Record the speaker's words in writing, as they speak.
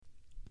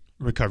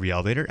Recovery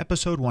Elevator,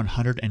 episode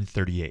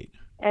 138.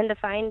 And to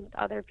find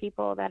other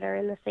people that are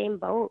in the same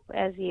boat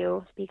as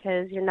you,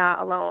 because you're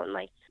not alone.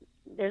 Like,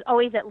 there's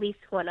always at least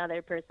one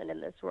other person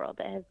in this world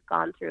that has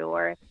gone through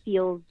or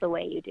feels the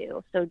way you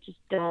do. So just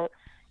don't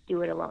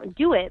do it alone.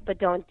 Do it, but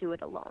don't do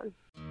it alone.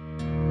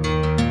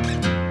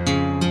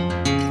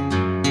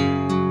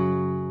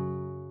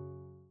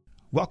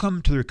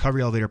 Welcome to the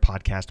Recovery Elevator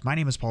podcast. My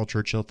name is Paul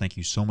Churchill. Thank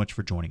you so much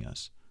for joining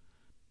us.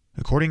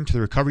 According to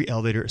the Recovery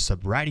Elevator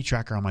sobriety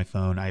tracker on my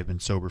phone, I have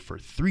been sober for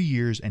 3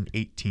 years and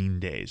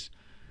 18 days.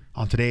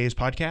 On today's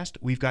podcast,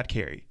 we've got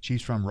Carrie.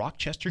 She's from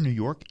Rochester, New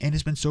York, and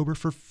has been sober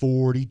for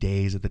 40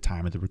 days at the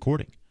time of the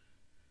recording.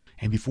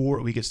 And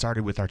before we get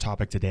started with our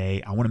topic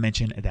today, I want to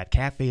mention that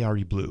Cafe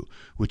RE Blue,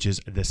 which is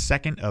the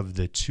second of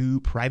the two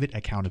private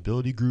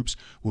accountability groups,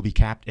 will be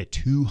capped at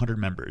 200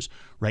 members.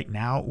 Right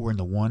now, we're in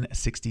the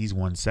 160s,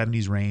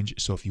 170s range.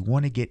 So if you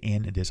want to get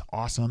in this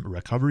awesome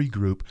recovery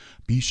group,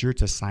 be sure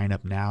to sign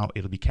up now.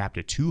 It'll be capped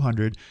at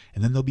 200,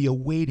 and then there'll be a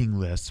waiting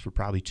list for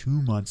probably 2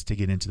 months to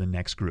get into the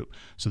next group.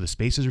 So the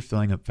spaces are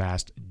filling up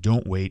fast.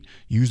 Don't wait.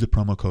 Use the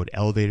promo code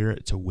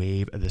ELEVATOR to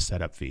waive the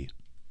setup fee.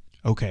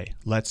 Okay,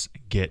 let's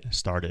get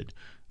started.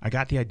 I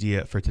got the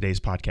idea for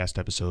today's podcast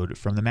episode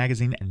from the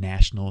magazine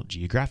National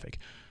Geographic,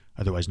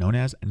 otherwise known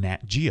as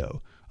Nat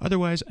Geo,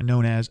 otherwise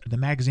known as the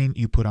magazine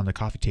you put on the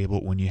coffee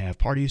table when you have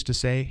parties to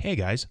say, hey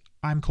guys,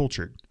 I'm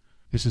cultured.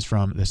 This is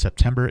from the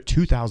September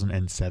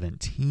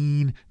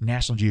 2017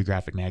 National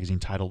Geographic magazine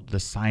titled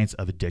The Science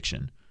of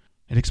Addiction.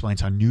 It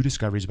explains how new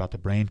discoveries about the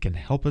brain can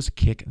help us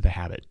kick the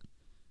habit.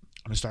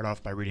 I'm going to start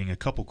off by reading a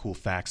couple cool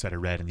facts that I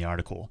read in the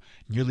article.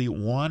 Nearly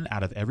 1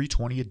 out of every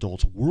 20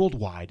 adults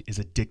worldwide is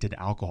addicted to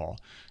alcohol.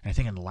 And I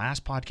think in the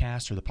last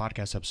podcast or the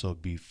podcast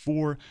episode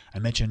before, I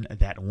mentioned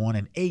that 1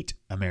 in 8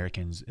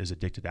 Americans is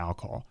addicted to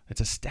alcohol.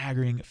 That's a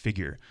staggering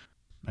figure.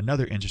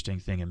 Another interesting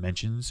thing it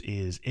mentions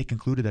is it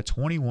concluded that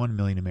 21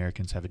 million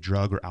Americans have a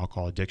drug or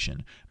alcohol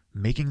addiction,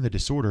 making the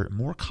disorder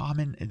more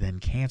common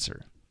than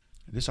cancer.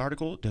 This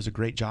article does a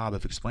great job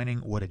of explaining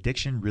what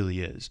addiction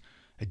really is.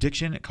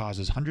 Addiction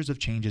causes hundreds of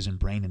changes in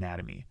brain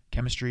anatomy,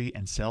 chemistry,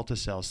 and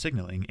cell-to-cell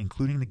signaling,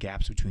 including the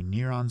gaps between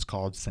neurons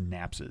called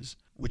synapses,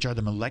 which are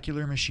the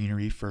molecular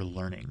machinery for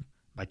learning.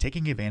 By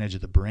taking advantage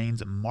of the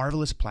brain's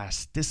marvelous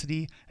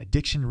plasticity,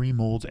 addiction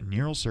remolds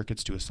neural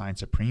circuits to assign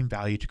supreme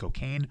value to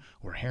cocaine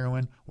or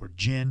heroin or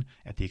gin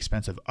at the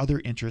expense of other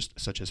interests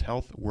such as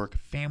health, work,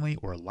 family,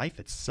 or life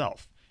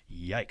itself.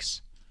 Yikes.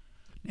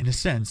 In a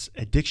sense,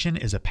 addiction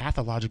is a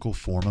pathological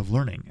form of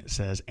learning,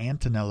 says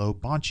Antonello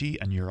Bonci,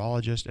 a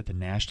neurologist at the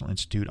National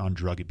Institute on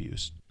Drug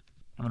Abuse.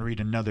 I'm going to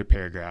read another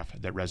paragraph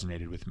that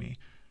resonated with me.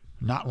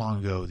 Not long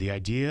ago, the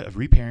idea of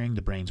repairing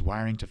the brain's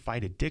wiring to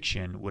fight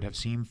addiction would have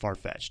seemed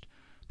far-fetched,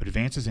 but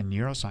advances in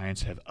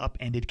neuroscience have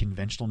upended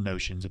conventional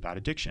notions about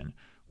addiction,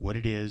 what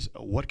it is,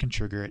 what can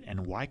trigger it,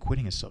 and why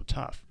quitting is so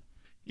tough.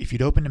 If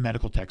you'd opened a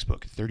medical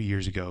textbook 30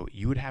 years ago,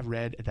 you would have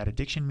read that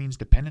addiction means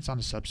dependence on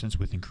a substance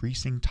with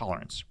increasing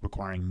tolerance,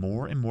 requiring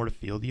more and more to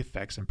feel the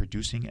effects and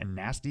producing a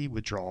nasty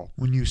withdrawal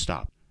when you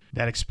stop.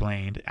 That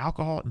explained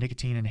alcohol,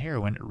 nicotine, and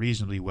heroin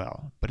reasonably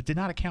well, but it did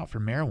not account for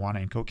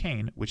marijuana and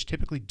cocaine, which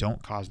typically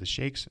don't cause the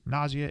shakes,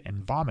 nausea,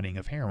 and vomiting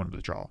of heroin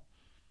withdrawal.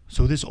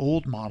 So this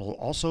old model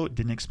also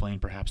didn't explain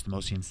perhaps the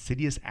most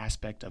insidious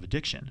aspect of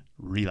addiction,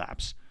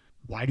 relapse.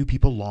 Why do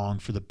people long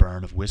for the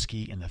burn of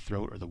whiskey in the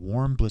throat or the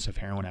warm bliss of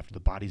heroin after the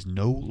body's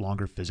no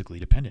longer physically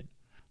dependent?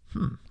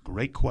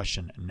 Great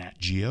question, Nat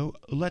Geo.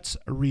 Let's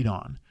read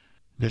on.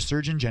 The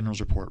Surgeon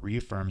General's report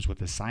reaffirms what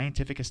the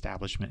scientific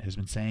establishment has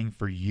been saying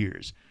for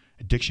years.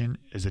 Addiction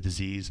is a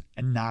disease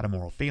and not a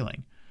moral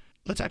failing.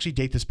 Let's actually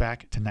date this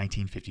back to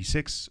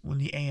 1956 when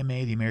the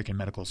AMA, the American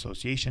Medical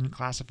Association,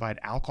 classified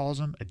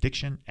alcoholism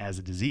addiction as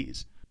a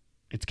disease.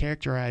 It's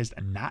characterized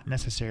not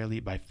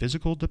necessarily by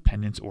physical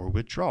dependence or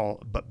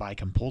withdrawal, but by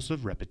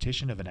compulsive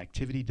repetition of an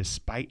activity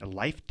despite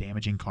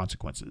life-damaging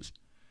consequences.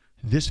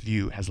 This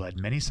view has led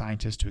many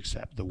scientists to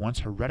accept the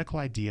once heretical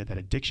idea that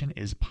addiction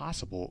is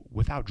possible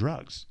without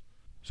drugs.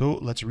 So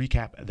let's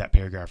recap that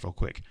paragraph real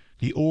quick.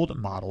 The old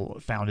model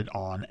founded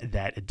on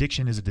that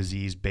addiction is a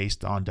disease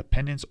based on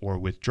dependence or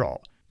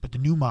withdrawal. But the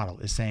new model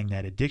is saying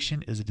that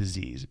addiction is a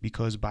disease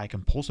because by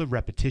compulsive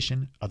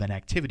repetition of an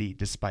activity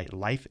despite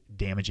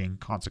life-damaging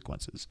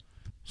consequences.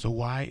 So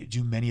why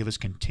do many of us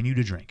continue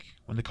to drink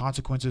when the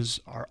consequences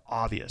are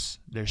obvious?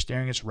 They're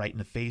staring us right in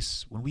the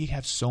face when we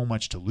have so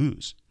much to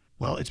lose.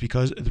 Well, it's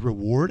because the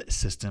reward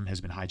system has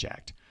been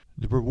hijacked.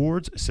 The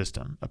rewards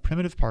system, a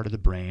primitive part of the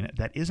brain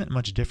that isn't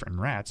much different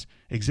in rats,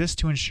 exists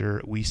to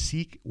ensure we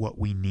seek what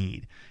we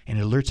need, and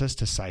it alerts us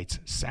to sights,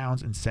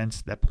 sounds, and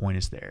scents that point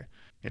us there.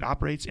 It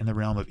operates in the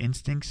realm of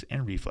instincts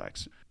and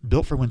reflex,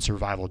 built for when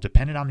survival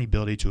depended on the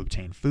ability to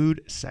obtain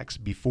food, sex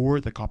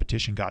before the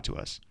competition got to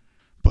us.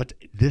 But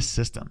this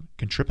system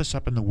can trip us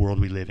up in the world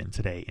we live in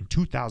today in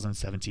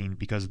 2017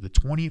 because of the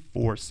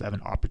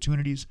 24/7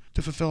 opportunities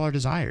to fulfill our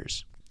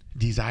desires.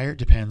 Desire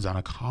depends on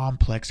a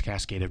complex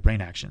cascade of brain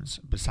actions,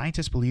 but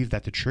scientists believe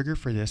that the trigger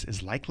for this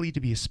is likely to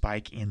be a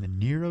spike in the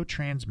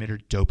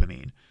neurotransmitter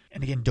dopamine.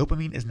 And again,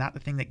 dopamine is not the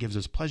thing that gives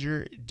us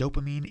pleasure.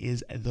 Dopamine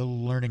is the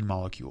learning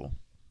molecule.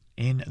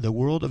 In the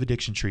world of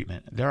addiction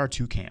treatment, there are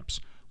two camps.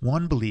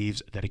 One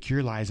believes that a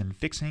cure lies in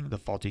fixing the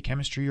faulty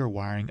chemistry or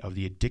wiring of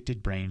the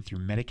addicted brain through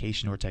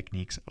medication or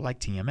techniques like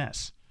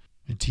TMS.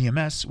 And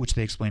TMS, which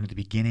they explain at the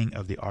beginning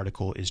of the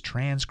article, is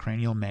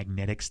transcranial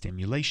magnetic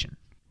stimulation.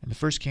 And the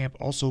first camp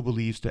also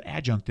believes to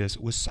adjunct this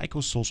with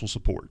psychosocial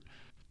support.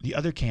 The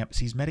other camp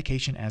sees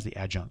medication as the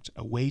adjunct,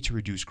 a way to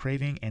reduce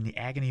craving and the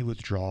agony of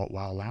withdrawal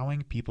while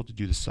allowing people to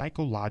do the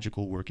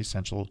psychological work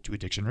essential to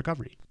addiction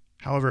recovery.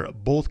 However,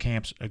 both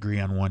camps agree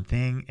on one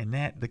thing, and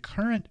that the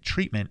current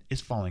treatment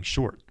is falling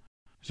short.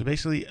 So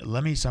basically,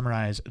 let me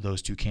summarize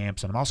those two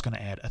camps, and I'm also going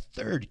to add a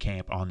third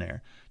camp on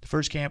there. The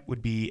first camp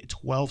would be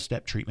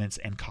 12-step treatments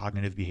and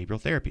cognitive behavioral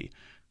therapy.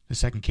 The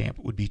second camp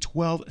would be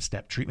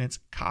 12-step treatments,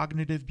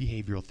 cognitive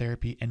behavioral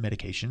therapy, and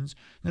medications.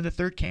 And then the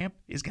third camp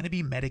is going to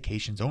be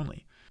medications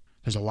only.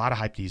 There's a lot of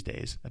hype these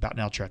days about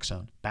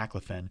naltrexone,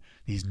 baclofen,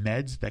 these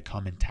meds that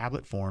come in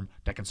tablet form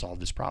that can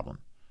solve this problem.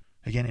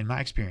 Again, in my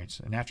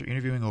experience, and after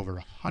interviewing over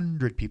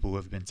 100 people who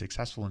have been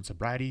successful in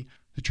sobriety,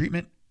 the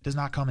treatment does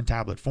not come in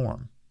tablet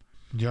form.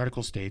 The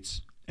article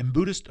states, in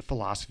Buddhist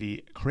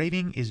philosophy,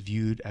 craving is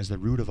viewed as the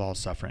root of all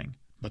suffering.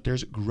 But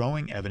there's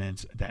growing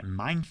evidence that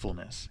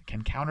mindfulness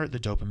can counter the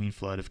dopamine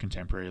flood of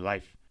contemporary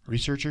life.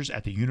 Researchers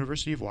at the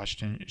University of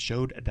Washington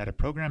showed that a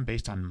program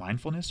based on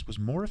mindfulness was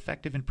more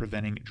effective in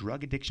preventing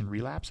drug addiction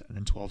relapse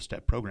than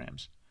 12-step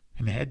programs.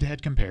 In a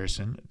head-to-head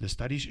comparison, the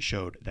studies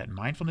showed that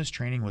mindfulness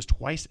training was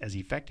twice as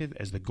effective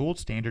as the gold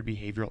standard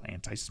behavioral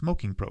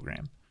anti-smoking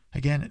program.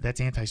 Again, that's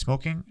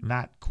anti-smoking,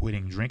 not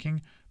quitting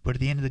drinking, but at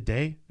the end of the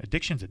day,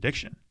 addiction's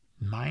addiction.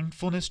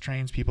 Mindfulness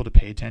trains people to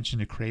pay attention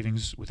to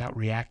cravings without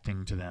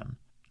reacting to them.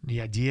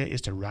 The idea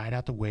is to ride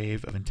out the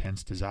wave of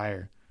intense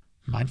desire.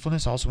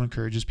 Mindfulness also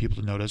encourages people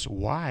to notice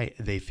why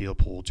they feel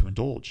pulled to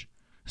indulge.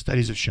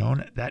 Studies have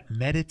shown that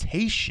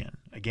meditation,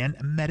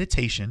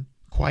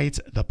 quiets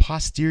the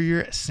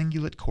posterior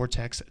cingulate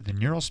cortex, the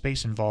neural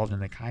space involved in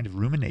the kind of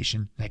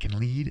rumination that can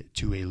lead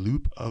to a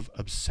loop of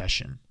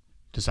obsession.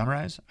 To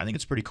summarize, I think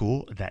it's pretty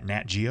cool that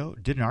Nat Geo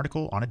did an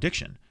article on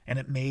addiction, and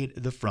it made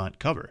the front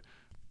cover.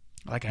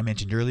 Like I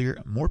mentioned earlier,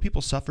 more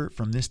people suffer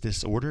from this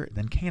disorder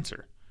than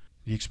cancer.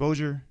 The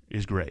exposure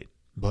is great,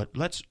 but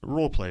let's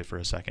role play for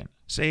a second.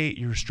 Say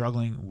you're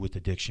struggling with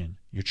addiction.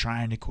 You're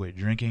trying to quit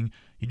drinking.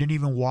 You didn't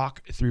even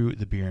walk through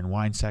the beer and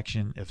wine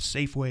section of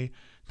Safeway.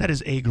 That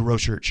is a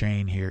grocer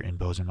chain here in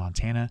Bozeman,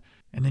 Montana.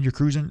 And then you're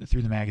cruising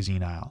through the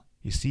magazine aisle.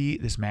 You see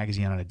this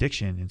magazine on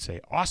addiction and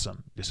say,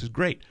 awesome, this is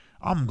great.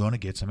 I'm going to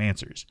get some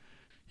answers.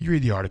 You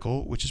read the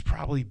article, which is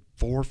probably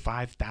 4,000 or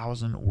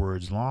 5,000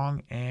 words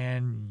long,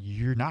 and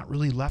you're not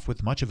really left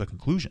with much of a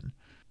conclusion.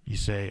 You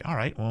say, all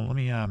right, well, let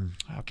me,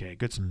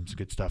 some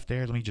good stuff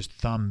there. Let me just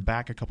thumb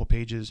back a couple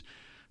pages.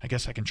 I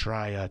guess I can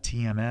try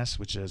TMS,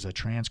 which is a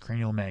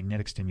transcranial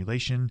magnetic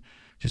stimulation.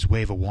 Just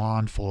wave a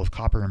wand full of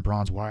copper and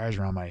bronze wires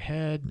around my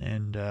head,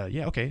 and I'm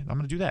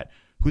going to do that.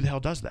 Who the hell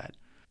does that?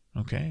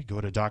 Okay,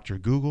 go to Dr.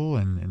 Google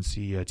and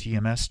see a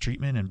TMS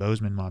treatment in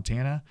Bozeman,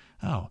 Montana.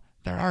 Oh,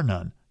 there are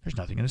none. There's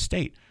nothing in the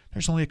state.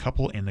 There's only a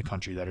couple in the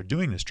country that are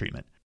doing this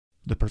treatment.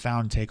 The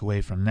profound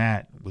takeaway from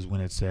that was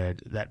when it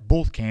said that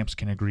both camps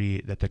can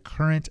agree that the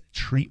current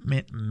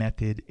treatment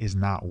method is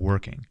not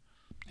working.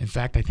 In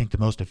fact, I think the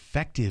most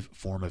effective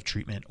form of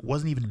treatment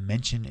wasn't even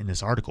mentioned in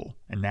this article,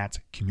 and that's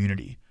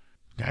community.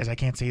 Guys, I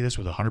can't say this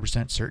with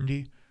 100%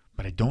 certainty,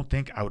 but I don't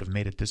think I would have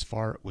made it this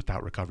far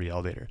without Recovery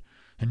Elevator.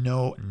 And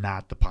no,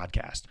 not the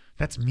podcast.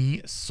 That's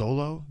me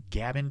solo,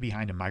 gabbing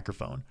behind a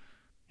microphone.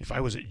 If I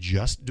was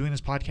just doing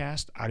this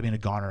podcast, I'd have been a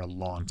goner a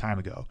long time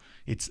ago.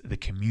 It's the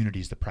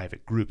communities, the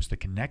private groups, the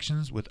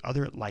connections with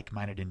other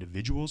like-minded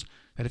individuals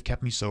that have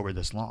kept me sober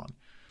this long.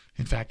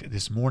 In fact,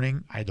 this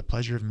morning, I had the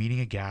pleasure of meeting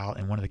a gal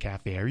in one of the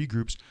Cafe Airy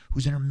groups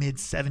who's in her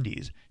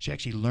mid-70s. She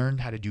actually learned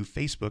how to do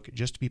Facebook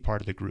just to be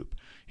part of the group.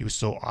 It was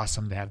so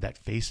awesome to have that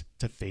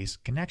face-to-face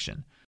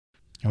connection.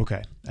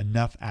 Okay,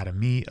 enough out of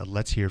me.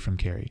 Let's hear from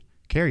Carrie.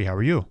 Carrie, how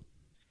are you?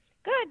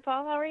 Good,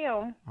 Paul. How are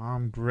you?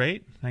 I'm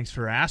great. Thanks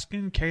for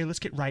asking. Carrie, let's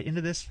get right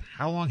into this.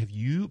 How long have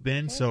you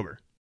been sober?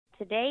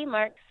 Today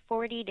marks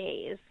 40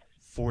 days.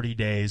 40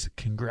 days.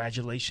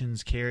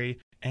 Congratulations, Carrie.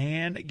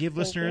 And give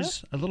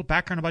listeners a little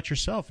background about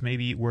yourself,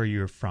 maybe where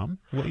you're from,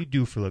 what you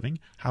do for a living,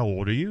 how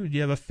old are you, do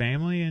you have a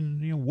family,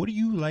 and what do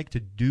you like to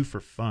do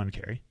for fun,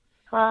 Carrie?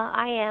 Well,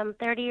 I am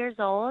 30 years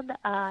old.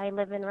 I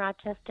live in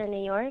Rochester,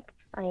 New York.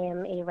 I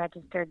am a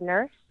registered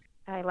nurse.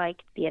 I like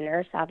to be a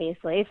nurse,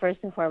 obviously, first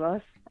and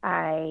foremost.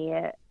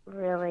 I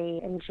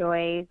really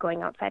enjoy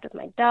going outside with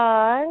my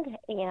dog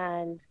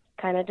and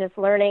kind of just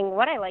learning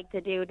what I like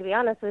to do, to be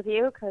honest with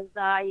you, because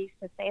I used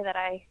to say that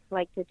I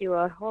like to do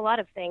a whole lot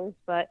of things,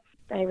 but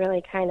I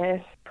really kind of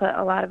put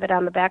a lot of it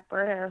on the back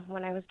burner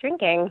when I was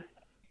drinking.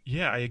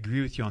 Yeah, I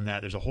agree with you on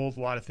that. There's a whole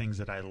lot of things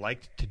that I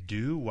liked to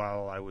do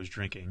while I was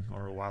drinking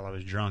or while I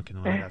was drunk,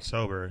 and when I got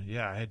sober,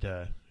 I had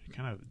to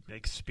kind of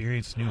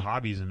experience new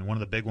hobbies. And one of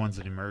the big ones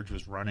that emerged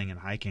was running and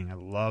hiking. I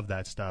love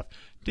that stuff.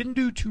 Didn't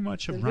do too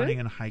much of running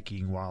and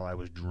hiking while I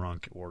was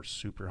drunk or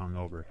super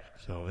hungover,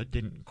 so it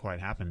didn't quite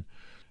happen.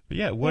 But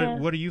yeah,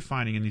 what are you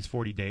finding in these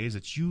 40 days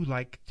that you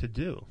like to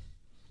do?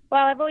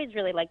 Well, I've always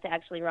really liked to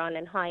actually run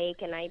and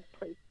hike, and I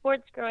played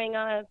sports growing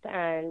up,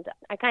 and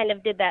I kind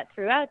of did that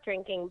throughout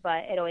drinking,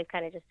 but it always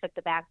kind of just took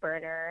the back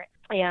burner.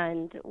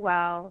 And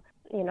while,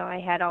 I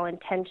had all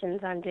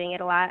intentions on doing it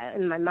a lot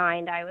in my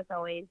mind, I was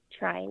always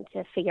trying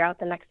to figure out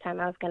the next time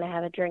I was going to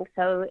have a drink.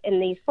 So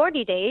in these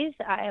 40 days,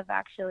 I have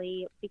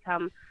actually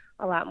become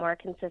a lot more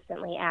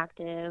consistently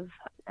active.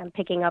 I'm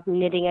picking up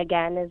knitting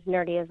again, as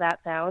nerdy as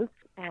that sounds.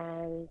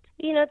 And,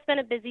 it's been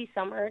a busy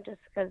summer just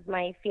because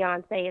my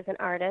fiance is an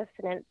artist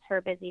and it's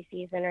her busy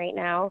season right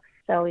now.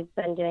 So we've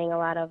been doing a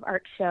lot of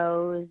art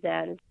shows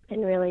and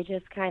really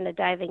just kind of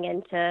diving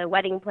into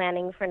wedding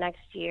planning for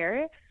next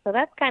year. So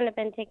that's kind of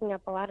been taking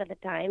up a lot of the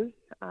time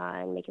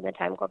and making the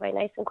time go by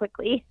nice and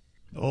quickly.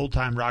 Old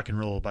Time Rock and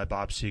Roll by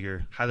Bob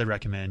Seger. Highly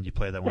recommend you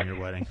play that one at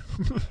your wedding.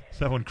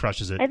 That one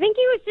crushes it. I think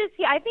he was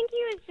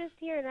just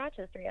here in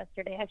Rochester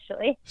yesterday,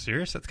 actually.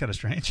 Serious? That's kind of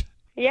strange.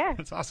 Yeah.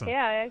 That's awesome.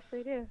 Yeah, I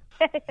actually do.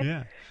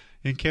 Yeah.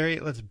 And Carrie,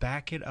 let's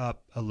back it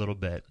up a little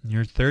bit.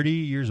 You're 30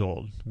 years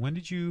old. When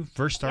did you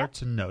first start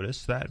to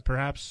notice that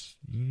perhaps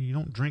you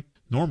don't drink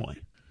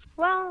normally?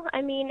 Well,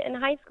 in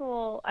high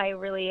school, I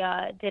really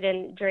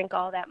didn't drink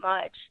all that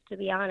much, to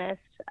be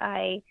honest.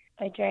 I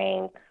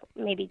drank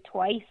maybe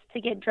twice to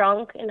get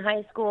drunk in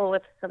high school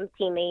with some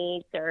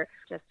teammates or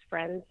just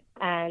friends.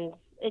 And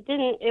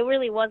it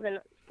really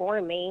wasn't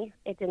for me.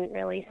 It didn't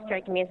really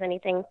strike me as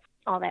anything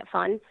all that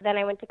fun. Then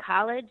I went to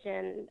college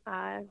and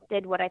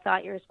did what I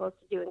thought you were supposed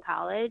to do in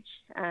college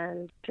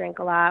and drank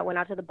a lot, went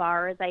out to the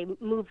bars. I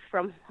moved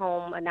from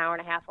home an hour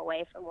and a half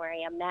away from where I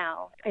am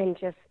now and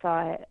just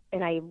thought,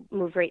 and I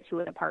moved right to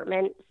an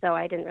apartment, so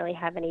I didn't really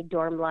have any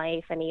dorm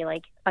life, any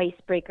like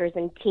icebreakers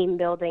and team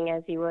building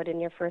as you would in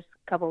your first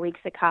couple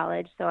weeks of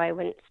college. So I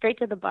went straight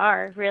to the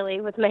bar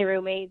really with my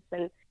roommates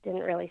and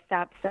didn't really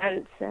stop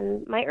since.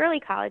 And my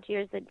early college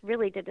years, it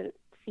really didn't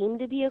seem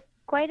to be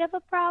quite of a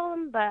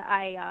problem, but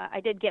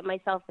I did get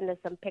myself into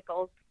some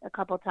pickles a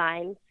couple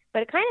times.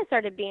 But it kind of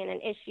started being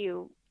an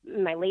issue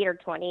in my later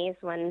 20s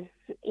when,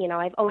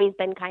 I've always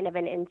been kind of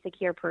an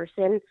insecure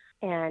person,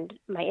 and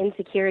my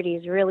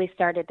insecurities really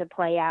started to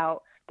play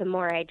out the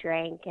more I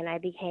drank, and I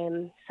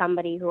became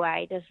somebody who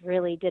I just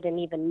really didn't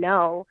even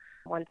know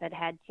once I'd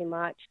had too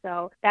much.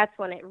 So that's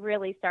when it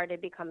really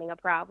started becoming a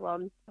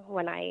problem,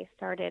 when I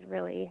started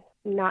really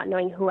not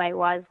knowing who I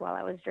was while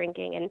I was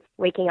drinking and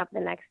waking up the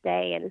next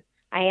day. And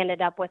I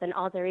ended up with an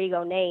alter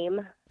ego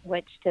name,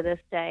 which to this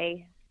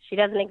day, she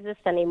doesn't exist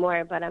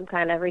anymore, but I'm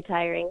kind of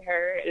retiring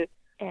her.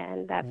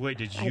 And that's... Wait,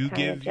 did you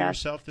give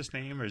yourself this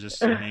name, or is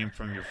this a name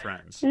from your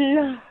friends?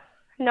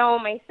 No,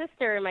 my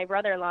sister and my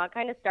brother-in-law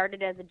kind of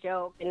started as a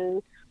joke,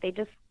 and they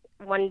just,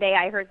 one day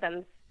I heard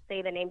them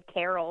say the name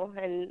Carol,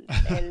 and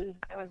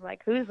I was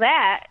like, who's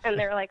that? And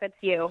they were like, it's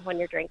you when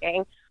you're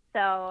drinking. So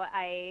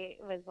I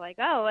was like,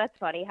 oh, that's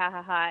funny, ha,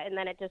 ha, ha. And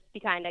then it just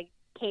kind of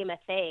became a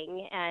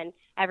thing, and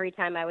every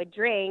time I would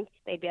drink,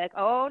 they'd be like,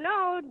 oh,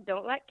 no,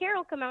 don't let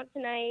Carol come out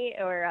tonight,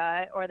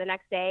 or the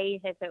next day,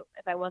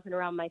 if I wasn't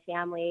around my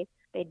family,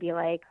 they'd be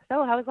like,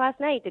 so how was last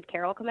night? Did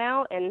Carol come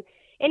out? And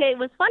it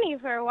was funny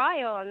for a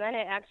while, and then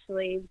it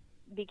actually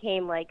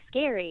became like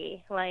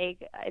scary.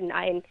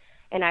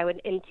 And I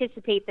would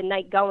anticipate the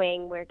night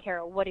going where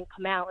Carol wouldn't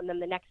come out, and then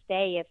the next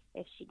day,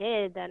 if she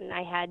did, then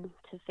I had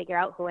to figure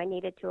out who I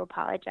needed to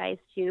apologize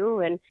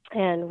to,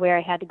 and where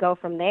I had to go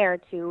from there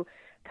to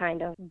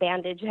kind of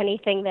bandage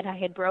anything that I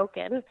had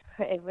broken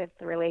with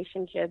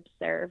relationships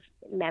or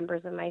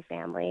members of my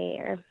family,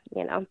 or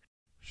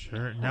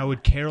Sure. Now,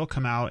 would Carol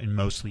come out in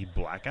mostly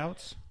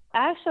blackouts?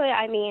 Actually,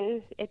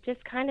 it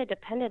just kind of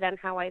depended on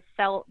how I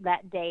felt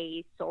that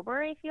day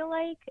sober, I feel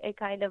like. It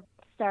kind of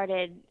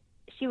started,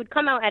 she would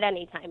come out at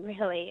any time,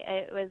 really.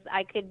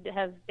 I could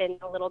have been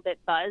a little bit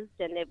buzzed,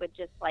 and it would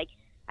just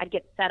I'd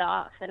get set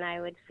off, and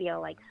I would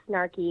feel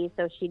snarky,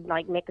 so she'd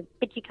make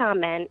a bitchy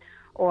comment,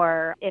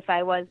 or if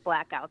I was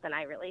blackout, then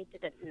I really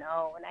didn't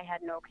know, and I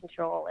had no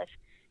control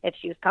if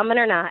she was coming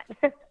or not.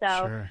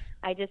 So sure.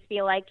 I just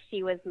feel like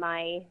she was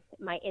my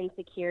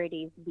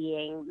insecurities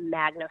being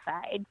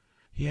magnified.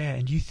 Yeah,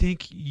 and do you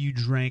think you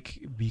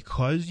drank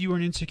because you were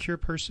an insecure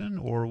person,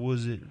 or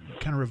was it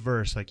kind of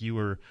reverse, like you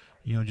were,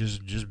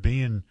 just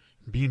being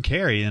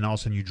Carrie, and all of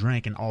a sudden you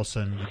drank, and all of a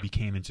sudden you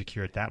became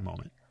insecure at that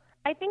moment?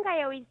 I think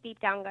I always deep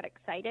down got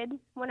excited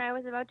when I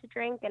was about to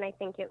drink, and I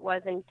think it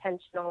was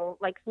intentional,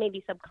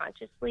 maybe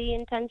subconsciously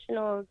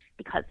intentional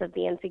because of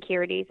the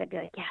insecurities. I'd be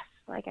like, yes,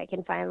 I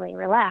can finally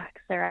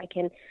relax, or I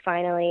can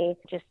finally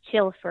just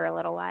chill for a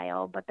little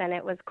while. But then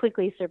it was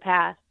quickly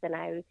surpassed, and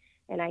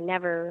I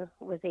never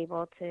was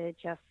able to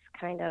just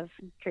kind of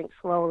drink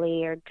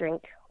slowly or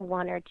drink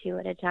one or two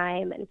at a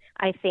time. And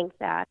I think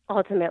that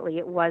ultimately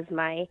it was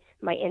my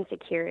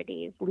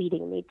insecurities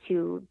leading me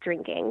to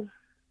drinking.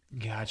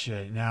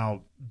 Gotcha.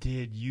 Now,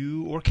 did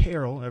you or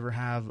Carol ever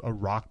have a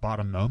rock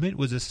bottom moment?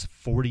 Was this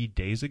 40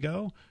 days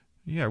ago?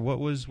 Yeah, what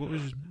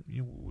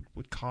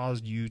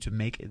caused you to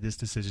make this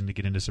decision to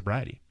get into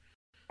sobriety?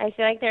 I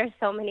feel like there are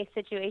so many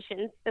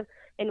situations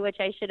in which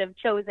I should have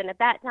chosen at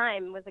that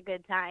time was a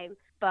good time.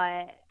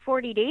 But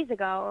 40 days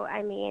ago,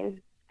 I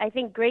mean, I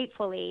think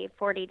gratefully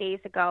 40 days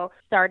ago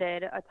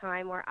started a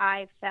time where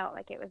I felt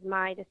like it was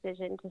my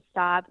decision to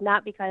stop,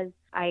 not because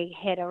I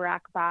hit a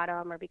rock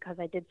bottom or because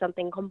I did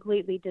something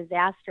completely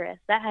disastrous.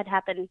 That had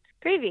happened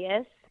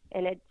previous,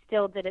 and it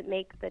still didn't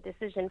make the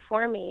decision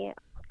for me,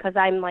 because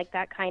I'm like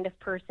that kind of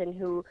person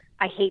who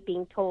I hate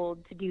being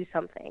told to do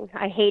something.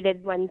 I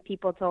hated when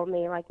people told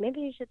me, like,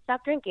 maybe you should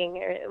stop drinking.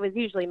 Or it was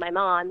usually my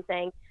mom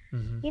saying,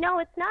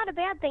 it's not a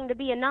bad thing to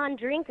be a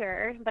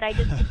non-drinker, but I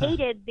just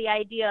hated the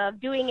idea of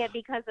doing it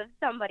because of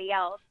somebody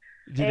else.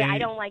 I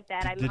don't like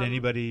that. Did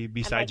anybody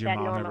besides your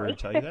mom ever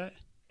tell you that?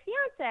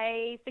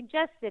 Fiance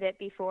suggested it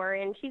before,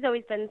 and she's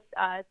always been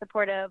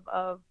supportive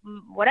of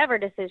whatever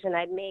decision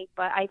I'd make,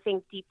 but I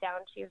think deep down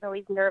she was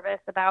always nervous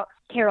about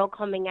Carol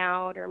coming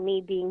out or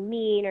me being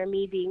mean or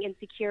me being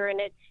insecure, and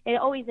it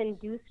always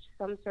induced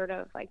some sort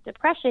of like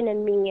depression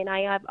in me, and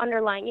I have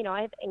underlying,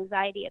 I have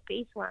anxiety at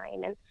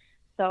baseline, and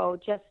so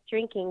just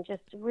drinking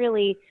just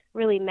really,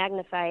 really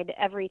magnified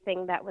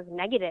everything that was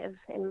negative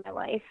in my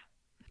life.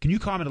 Can you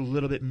comment a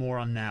little bit more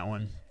on that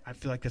one? I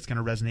feel like that's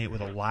going to resonate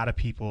with a lot of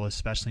people,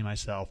 especially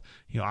myself.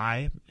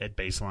 I, at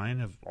baseline,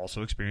 have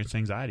also experienced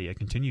anxiety. I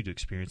continue to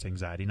experience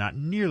anxiety, not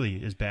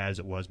nearly as bad as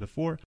it was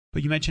before.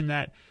 But you mentioned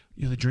that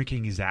the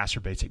drinking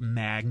exacerbates, it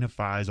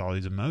magnifies all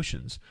these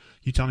emotions.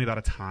 You tell me about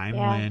a time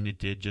when it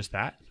did just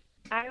that?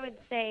 I would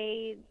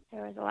say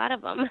there was a lot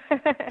of them.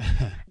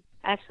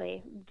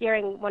 Actually,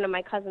 during one of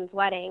my cousin's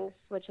weddings,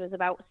 which was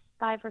about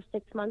 5 or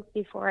 6 months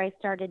before I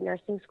started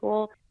nursing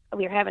school,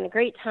 we were having a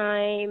great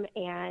time,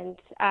 and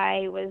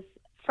I was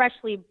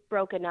freshly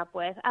broken up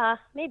with,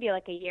 maybe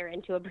like a year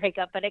into a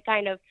breakup, but it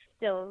kind of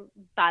still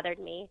bothered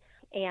me.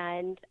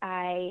 And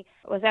I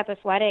was at this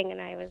wedding,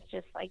 and I was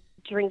just like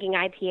drinking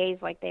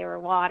IPAs like they were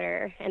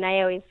water. And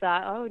I always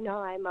thought, oh no,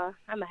 I'm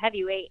a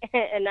heavyweight,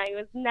 and I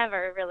was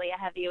never really a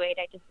heavyweight.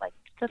 I just like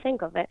to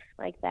think of it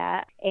like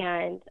that.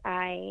 And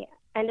I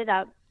ended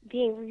up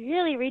being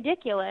really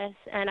ridiculous,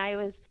 and I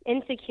was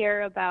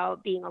insecure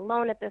about being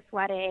alone at this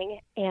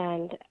wedding,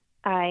 and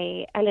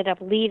I ended up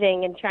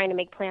leaving and trying to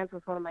make plans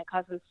with one of my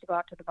cousins to go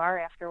out to the bar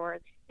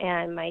afterwards.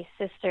 And my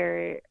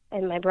sister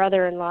and my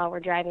brother-in-law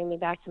were driving me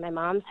back to my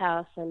mom's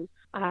house, and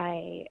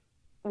I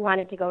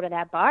wanted to go to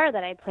that bar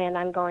that I planned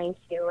on going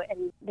to,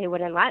 and they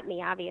wouldn't let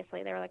me,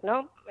 obviously. They were like,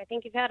 nope, I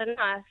think you've had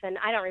enough. And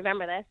I don't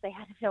remember this. They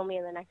had to film me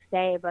the next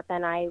day, but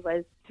then I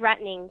was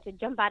threatening to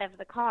jump out of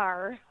the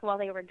car while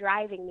they were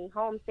driving me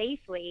home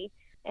safely.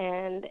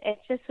 And it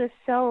just was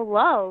so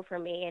low for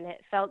me, and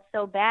it felt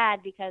so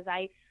bad because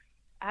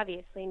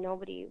obviously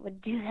nobody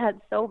would do that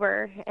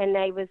sober, and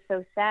I was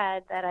so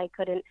sad that I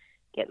couldn't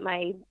get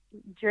my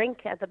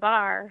drink at the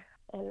bar.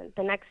 And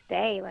the next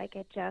day, like,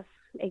 it just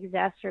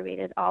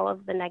exacerbated all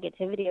of the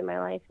negativity in my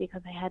life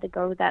because I had to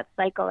go that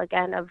cycle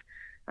again of,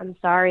 I'm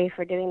sorry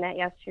for doing that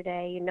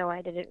yesterday.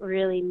 I didn't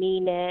really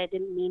mean it,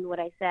 didn't mean what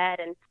I said.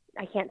 And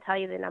I can't tell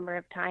you the number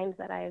of times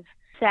that I've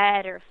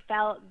said or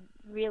felt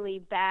really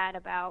bad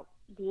about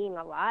being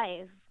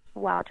alive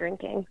while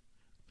drinking.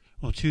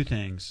 Well, two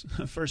things.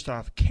 First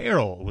off,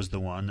 Carol was the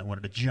one that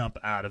wanted to jump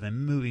out of a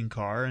moving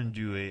car and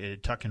do a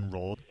tuck and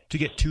roll to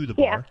get to the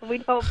bar. Yeah,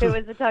 we'd hope it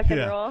was a tuck and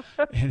roll.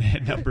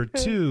 And number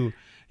two,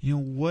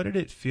 what did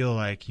it feel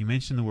like? You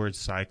mentioned the word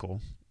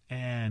cycle,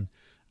 and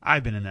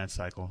I've been in that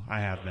cycle. I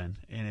have been,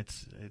 and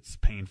it's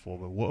painful.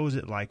 But what was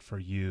it like for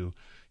you,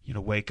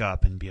 to wake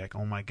up and be like,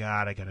 oh my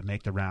God, I got to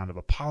make the round of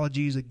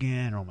apologies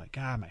again, or oh my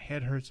God, my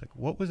head hurts. Like,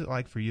 what was it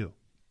like for you?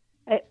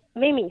 It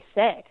made me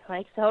sick,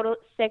 like so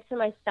sick to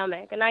my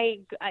stomach. And I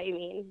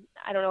mean,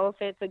 I don't know if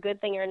it's a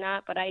good thing or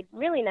not, but I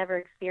really never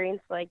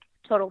experienced like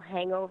total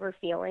hangover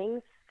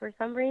feelings for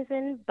some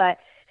reason. But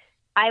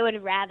I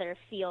would rather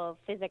feel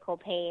physical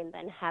pain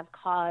than have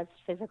caused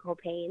physical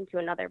pain to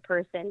another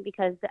person,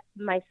 because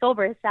my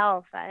sober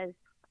self, as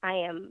I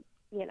am,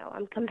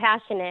 I'm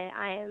compassionate,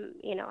 I am,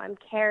 I'm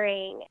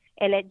caring,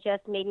 and it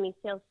just made me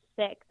feel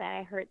sick that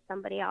I hurt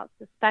somebody else,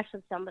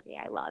 especially somebody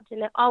I loved.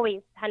 And it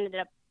always ended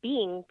up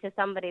being to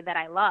somebody that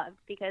I loved,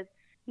 because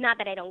not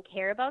that I don't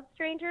care about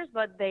strangers,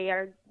 but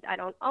I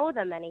don't owe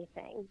them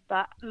anything.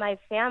 But my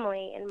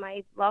family and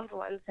my loved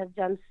ones have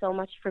done so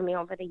much for me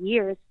over the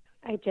years.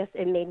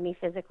 It made me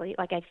physically,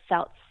 like, I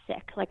felt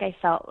sick, like I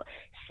felt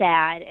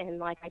sad, and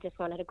like I just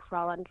wanted to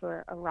crawl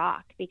under a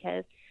rock,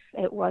 because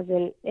it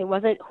wasn't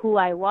who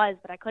I was.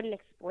 But I couldn't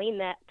explain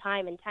that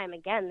time and time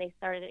again. They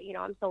started,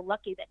 I'm so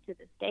lucky that to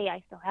this day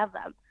I still have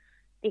them,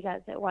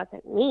 because it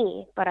wasn't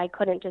me. But I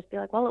couldn't just be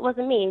like, well, it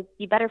wasn't me,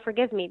 you better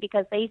forgive me,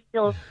 because they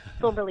still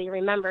soberly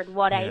remembered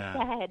what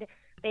I said.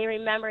 They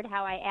remembered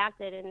how I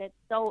acted, and it's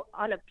so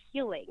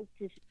unappealing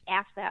to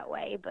act that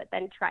way, but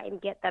then try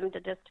and get them to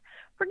just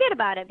forget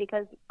about it,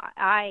 because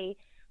I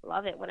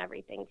love it when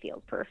everything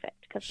feels perfect,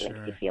 because it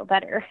makes you feel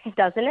better,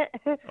 doesn't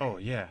it? Oh,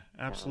 yeah,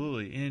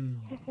 absolutely.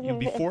 And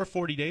before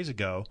 40 days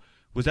ago,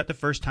 Was that the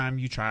first time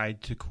you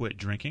tried to quit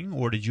drinking,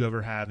 or did you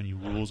ever have any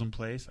rules in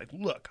place? Like,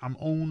 look, I'm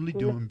only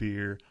doing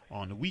beer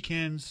on the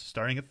weekends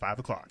starting at 5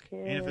 o'clock,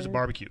 and if it's a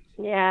barbecue.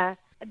 Yeah.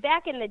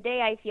 Back in the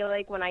day, I feel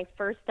like when I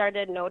first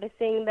started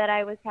noticing that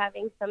I was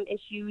having some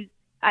issues,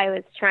 I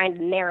was trying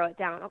to narrow it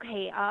down.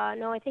 Okay,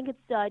 no, I think it's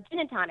gin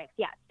and tonics.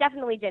 Yeah, it's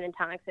definitely gin and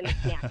tonics, and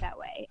it's not that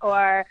way.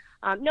 Or,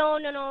 no,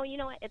 you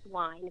know what? It's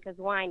wine, because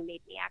wine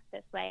made me act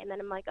this way. And then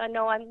I'm like, oh,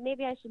 no,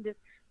 maybe I should just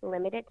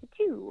limit it to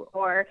 2.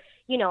 Or,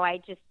 you know, I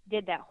just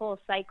did that whole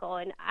cycle,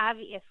 and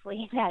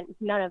obviously that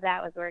none of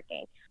that was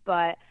working.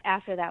 But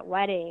after that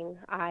wedding,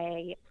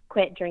 I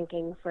quit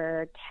drinking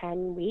for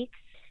 10 weeks.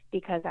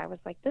 Because I was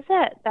like, that's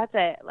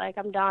it. Like,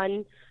 I'm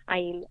done.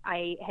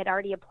 I had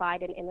already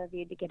applied and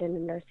interviewed to get into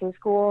nursing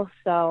school,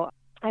 so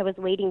I was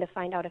waiting to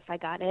find out if I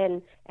got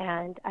in,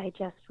 and I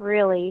just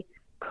really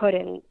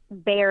couldn't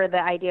bear the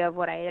idea of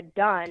what I had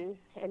done,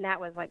 and that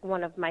was like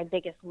one of my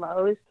biggest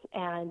lows.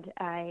 And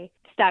I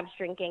stopped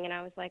drinking, and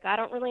I was like, I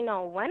don't really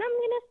know when I'm going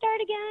to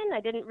start again.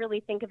 I didn't really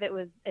think of it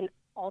was an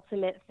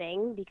ultimate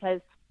thing, because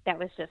that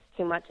was just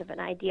too much of an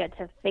idea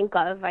to think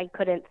of. I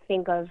couldn't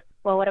think of,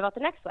 well, what about the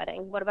next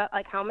wedding? What about,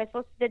 like, how am I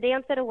supposed to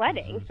dance at a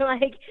wedding?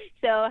 Like,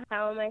 so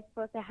how am I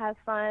supposed to have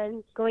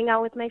fun going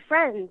out with my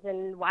friends?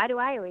 And why do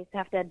I always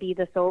have to be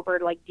the sober,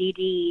 like,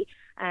 DD?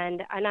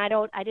 And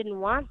I didn't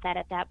want that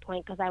at that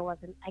point, because I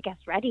wasn't, I guess,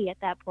 ready at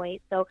that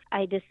point. So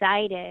I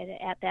decided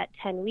at that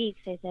 10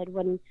 weeks, I said,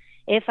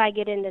 if I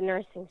get into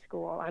nursing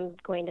school, I'm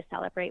going to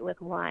celebrate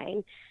with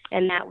wine.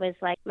 And that was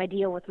like my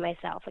deal with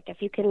myself. Like,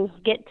 if you can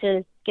get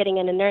to getting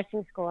into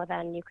nursing school,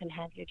 then you can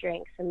have your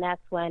drinks. And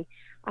that's when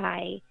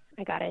I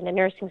got into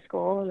nursing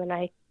school, and then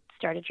I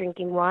started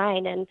drinking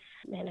wine, and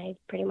I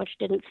pretty much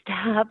didn't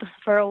stop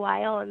for a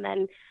while. And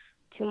then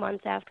 2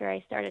 months after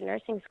I started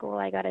nursing school,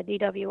 I got a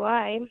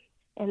DWI,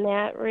 and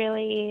that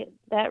really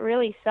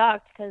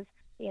sucked, because,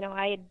 you know,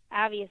 I had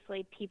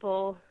obviously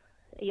people,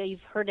 you know, you've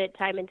heard it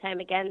time and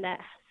time again that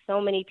so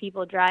many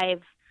people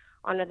drive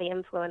under the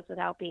influence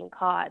without being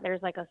caught.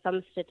 There's like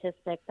some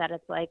statistic that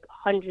it's like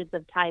hundreds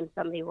of times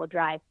somebody will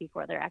drive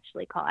before they're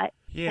actually caught.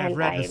 Yeah, I've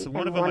read this.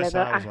 One of them I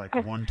saw was like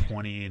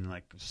 120, and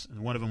like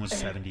one of them was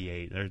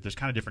 78. There's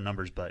kind of different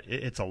numbers, but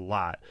it's a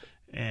lot.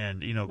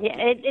 And, you know, yeah,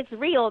 it's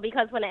real,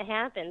 because when it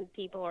happens,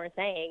 people were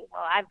saying,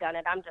 well, I've done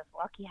it. I'm just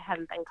lucky I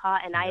haven't been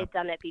caught. And I had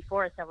done it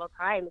before several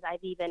times.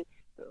 I've even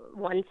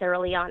once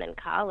early on in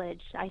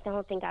college, I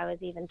don't think I was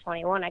even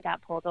 21, I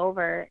got pulled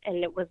over,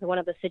 and it was one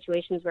of the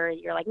situations where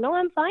you're like, no,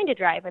 I'm fine to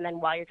drive. And then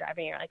while you're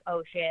driving, you're like,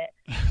 oh, shit,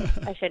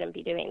 I shouldn't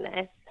be doing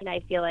this. And I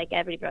feel like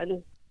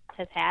everyone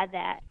has had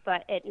that,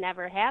 but it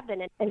never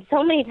happened. And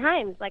so many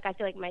times, like, I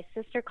feel like my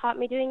sister caught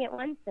me doing it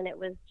once, and it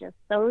was just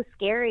so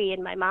scary.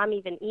 And my mom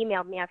even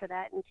emailed me after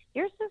that, and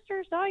your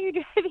sister saw you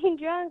driving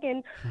drunk,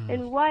 and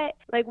what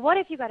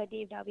if you got a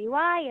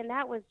DWI? And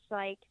that was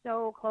like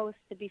so close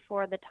to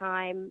before the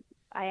time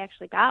I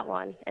actually got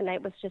one, and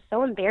it was just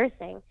so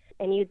embarrassing.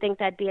 And you'd think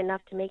that'd be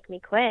enough to make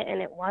me quit,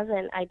 and it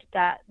wasn't. I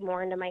got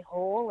more into my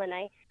hole, and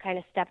I kind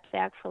of stepped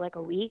back for like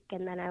a week,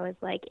 and then I was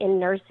like in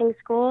nursing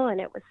school, and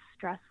it was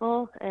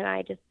stressful, and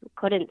I just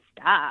couldn't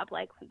stop.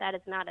 Like, that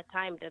is not a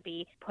time to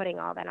be putting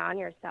all that on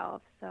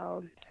yourself.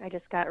 So I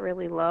just got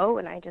really low,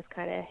 and I just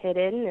kind of hit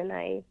in, and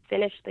I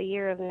finished the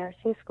year of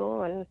nursing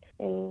school,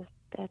 and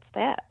that's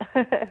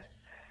that.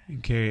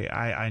 Okay,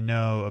 I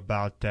know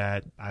about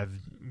that.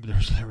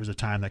 There was a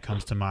time that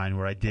comes to mind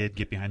where I did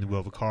get behind the wheel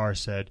of a car,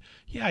 said,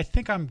 yeah, I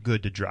think I'm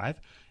good to drive.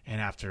 And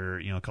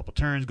after, you know, a couple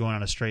turns, going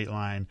on a straight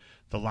line,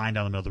 the line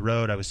down the middle of the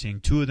road, I was seeing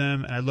 2 of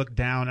them, and I looked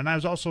down, and I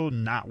was also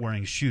not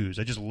wearing shoes.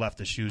 I just left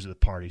the shoes at the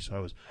party, so I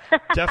was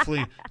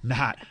definitely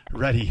not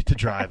ready to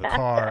drive a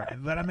car.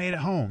 But I made it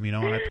home, you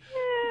know, and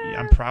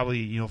I'm probably,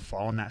 you know,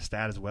 following that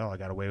stat as well. I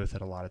got away with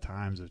it a lot of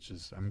times, which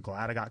is, I'm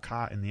glad I got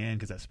caught in the end,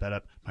 because that sped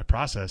up my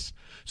process.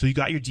 So you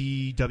got your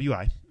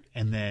DWI,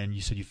 and then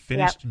you said you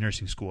finished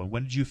nursing school. And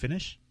when did you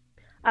finish?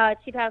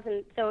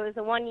 2000. So it was a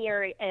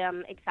 1-year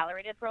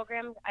accelerated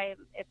program.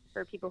 It's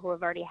for people who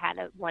have already had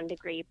 1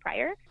 degree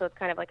prior. So it's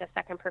kind of like a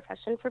second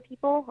profession for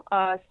people.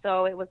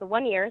 So it was a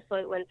 1 year. So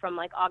it went from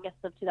like August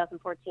of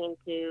 2014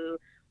 to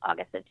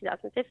August of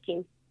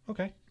 2015.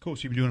 Okay, cool.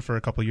 So you've been doing it for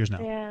a couple of years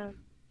now.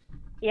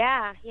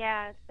 Yeah.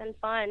 It's been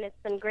fun.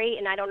 It's been great.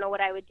 And I don't know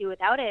what I would do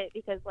without it,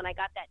 because when I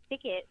got that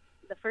ticket,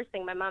 the first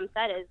thing my mom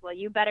said is, well,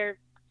 you better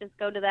just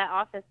go to that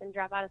office and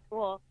drop out of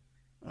school.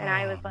 And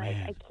I was like,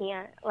 man.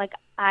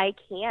 I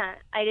can't.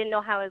 I didn't know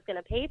how I was going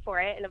to pay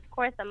for it. And of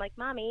course, I'm like,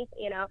 Mommy,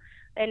 you know,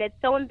 and it's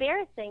so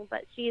embarrassing,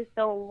 but she is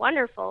so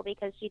wonderful,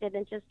 because she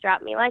didn't just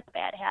drop me like a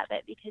bad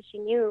habit, because she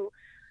knew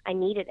I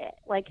needed it.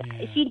 Like,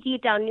 she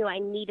deep down knew I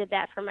needed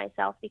that for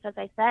myself, because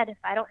I said, if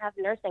I don't have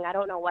nursing, I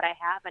don't know what I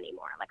have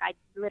anymore. Like, I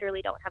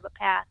literally don't have a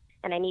path,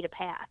 and I need a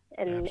path.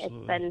 And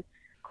It's been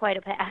quite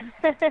a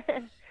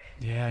path.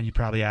 Yeah, and you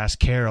probably asked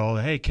Carol,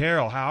 hey,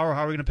 Carol, how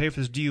are we going to pay for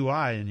this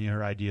DUI? And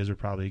her ideas are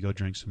probably go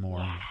drink some more.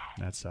 Yeah.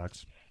 That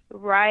sucks.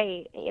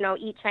 Right. You know,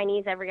 eat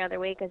Chinese every other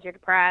week because you're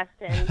depressed,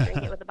 and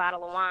drink it with a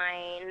bottle of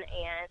wine,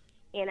 and,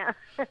 you know.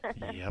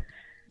 Yep,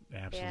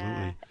 absolutely.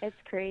 Yeah, it's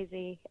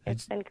crazy.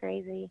 It's been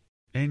crazy.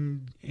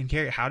 And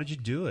Carrie, how did you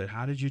do it?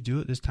 How did you do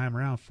it this time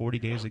around 40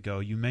 days ago?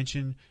 You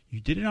mentioned you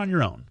did it on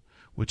your own,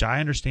 which I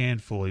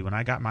understand fully. When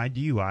I got my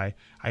DUI,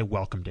 I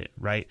welcomed it,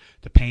 right?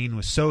 The pain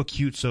was so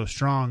acute, so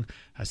strong.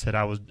 I said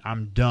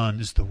I'm done.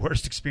 This is the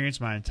worst experience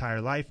of my entire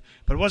life,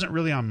 but it wasn't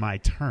really on my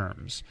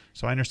terms.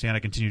 So I understand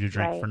I continued to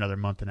drink for another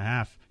month and a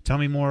half. Tell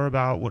me more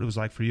about what it was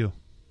like for you.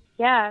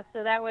 Yeah,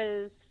 so that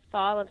was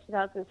fall of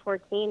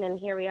 2014, and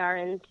here we are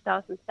in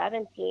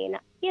 2017.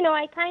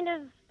 I kind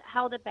of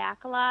held it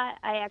back a lot.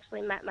 I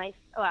actually met I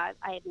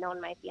had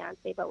known my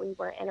fiance, but we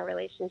weren't in a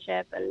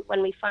relationship. And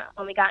when we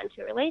got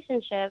into a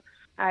relationship,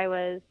 I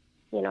was,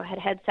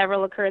 had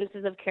several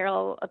occurrences of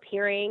Carol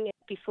appearing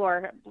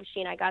before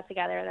she and I got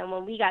together. And then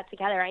when we got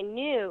together, I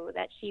knew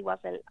that she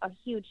wasn't a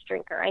huge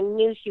drinker. I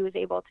knew she was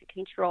able to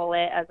control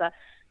it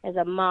as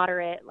a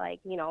moderate,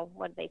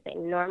 what do they say,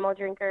 normal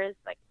drinkers,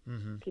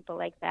 people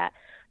like that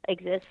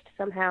exist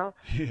somehow.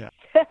 Yeah.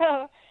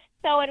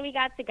 So when we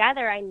got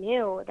together, I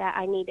knew that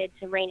I needed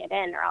to rein it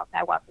in or else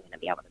I wasn't going to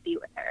be able to be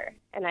with her.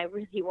 And I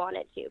really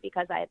wanted to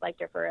because I had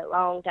liked her for a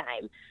long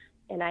time.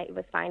 And it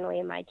was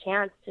finally my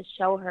chance to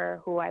show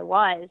her who I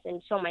was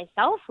and show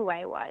myself who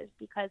I was,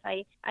 because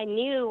I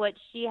knew what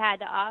she had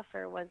to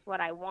offer was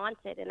what I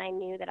wanted, and I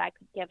knew that I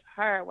could give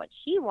her what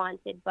she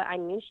wanted, but I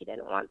knew she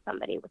didn't want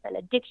somebody with an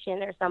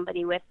addiction or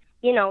somebody with,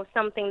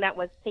 something that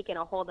was taking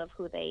a hold of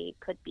who they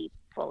could be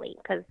fully,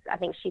 because I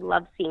think she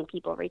loves seeing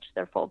people reach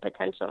their full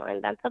potential,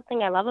 and that's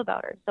something I love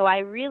about her. So I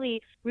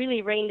really,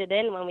 really reined it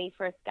in when we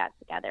first got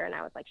together, and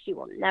I was like, she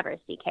will never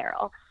see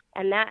Carol.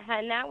 And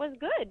that was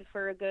good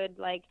for a good,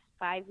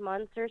 5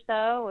 months or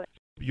so.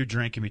 You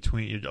drank in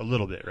between a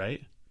little bit,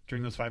 right?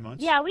 During those 5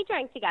 months? Yeah, we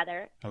drank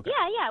together. Okay.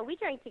 Yeah, we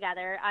drank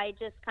together. I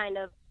just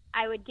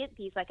I would get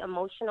these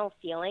emotional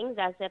feelings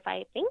as if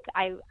I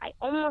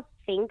almost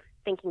think,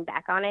 thinking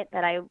back on it,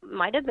 that I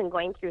might have been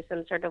going through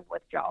some sort of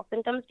withdrawal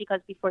symptoms,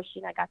 because before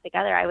she and I got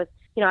together, I was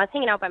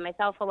hanging out by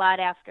myself a lot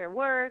after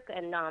work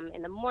and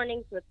in the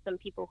mornings with some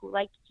people who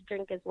liked to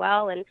drink as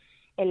well. And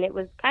it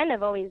was kind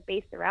of always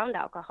based around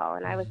alcohol.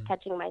 And I was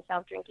catching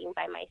myself drinking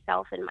by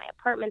myself in my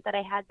apartment that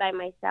I had by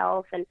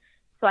myself. And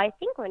so I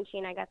think when she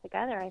and I got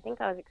together, I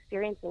think I was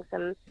experiencing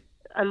some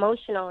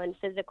emotional and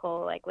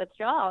physical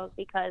withdrawals,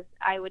 because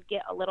I would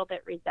get a little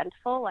bit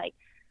resentful,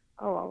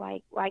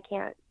 why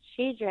can't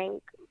she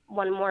drink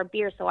one more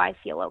beer so I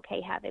feel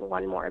okay having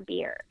one more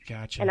beer?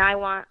 Gotcha. And I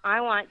want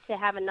to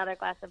have another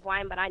glass of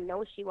wine, but I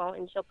know she won't,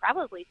 and she'll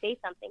probably say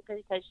something,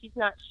 because she's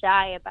not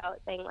shy about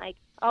saying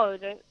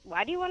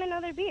why do you want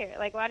another beer?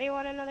 Why do you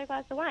want another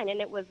glass of wine? And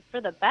it was for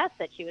the best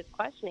that she was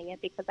questioning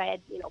it, because I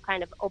had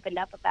kind of opened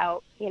up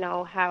about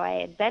how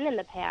I had been in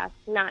the past.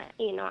 Not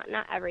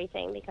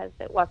everything, because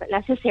it wasn't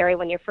necessary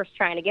when you're first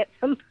trying to get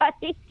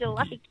somebody to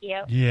like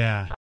you.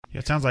 Yeah.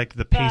 It sounds like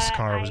the pace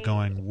car was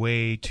going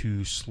way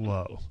too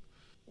slow.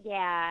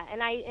 Yeah,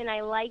 and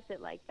I liked it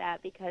like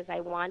that, because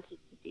I wanted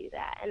to do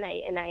that.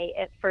 And I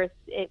at first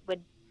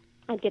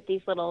I'd get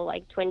these little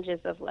twinges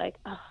of I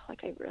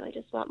really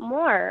just want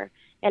more.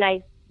 And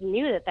I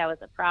knew that was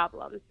a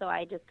problem. So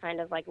I just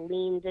kind of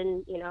leaned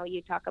in,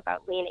 you talk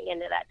about leaning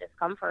into that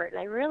discomfort, and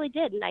I really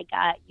did, and I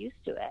got used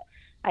to it.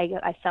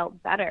 I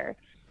felt better.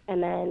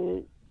 And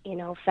then,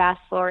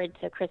 fast forward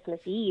to Christmas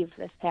Eve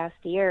this past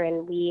year,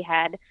 and we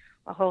had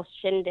a whole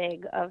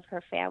shindig of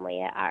her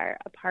family at our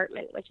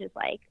apartment, which is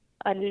I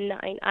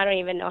don't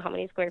even know how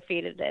many square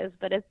feet it is,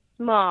 but it's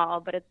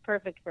small, but it's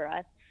perfect for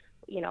us.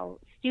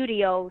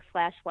 Studio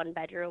 / 1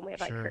 bedroom. We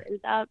have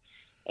curtains up,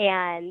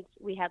 and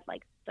we had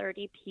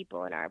 30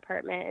 people in our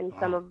apartment, and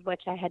some of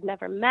which I had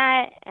never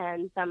met,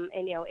 and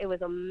it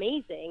was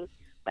amazing,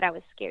 but I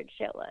was scared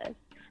shitless.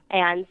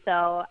 And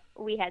so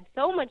we had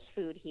so much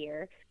food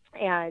here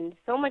and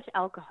so much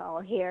alcohol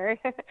here,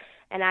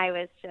 and I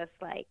was just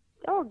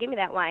oh, give me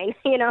that wine.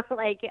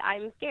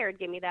 I'm scared.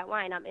 Give me that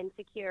wine. I'm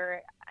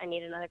insecure. I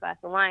need another glass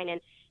of wine.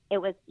 And it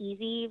was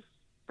easy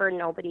for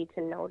nobody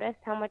to notice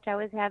how much I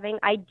was having.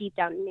 I deep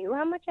down knew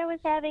how much I was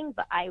having,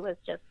 but I was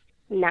just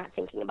not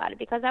thinking about it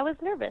because I was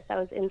nervous. I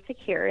was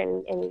insecure.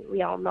 And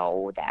we all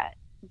know that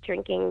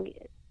drinking,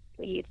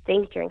 you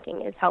think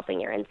drinking is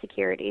helping your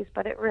insecurities,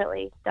 but it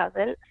really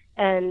doesn't.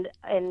 And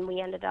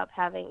we ended up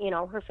having,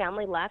 her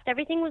family left.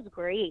 Everything was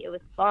great. It was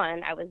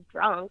fun. I was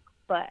drunk,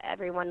 but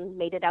everyone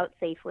made it out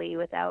safely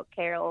without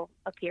Carol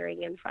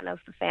appearing in front of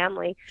the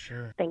family.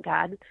 Sure. Thank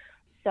God.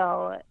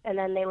 So, and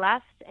then they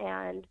left,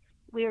 and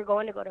we were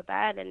going to go to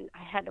bed, and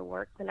I had to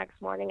work the next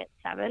morning at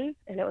 7,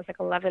 and it was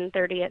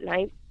 11:30 at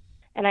night.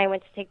 And I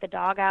went to take the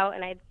dog out,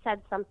 and I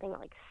said something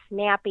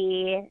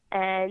snappy,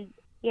 and,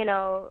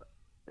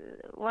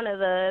 one of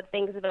the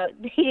things about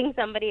dating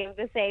somebody of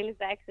the same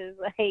sex is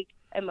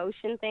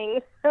emotion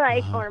things,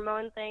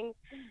 hormone things.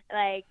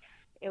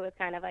 It was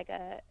kind of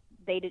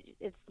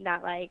it's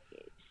not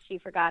she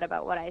forgot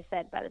about what I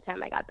said by the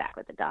time I got back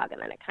with the dog,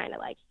 and then it kind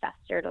of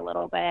festered a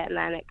little bit, and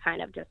then it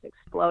kind of just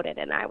exploded,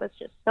 and I was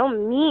just so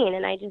mean,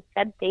 and I just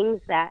said things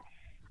that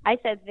I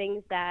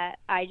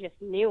just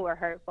knew were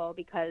hurtful,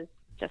 because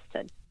just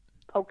to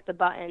poke the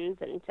buttons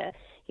and to,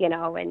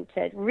 and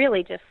to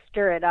really just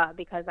stir it up,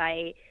 because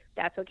I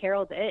that's what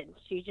Carol did.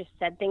 She just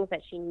said things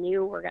that she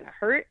knew were going to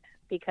hurt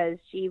because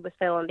she was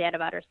feeling bad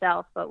about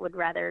herself, but would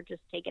rather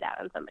just take it out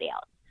on somebody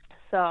else.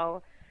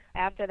 So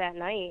after that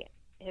night,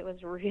 it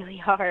was really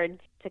hard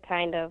to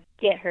kind of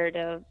get her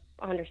to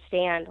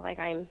understand, like,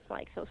 I'm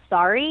like so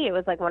sorry. It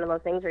was like one of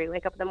those things where you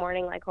wake up in the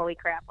morning like, holy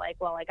crap, like,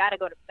 well, I got to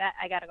go to bed,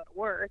 I got to go to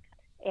work.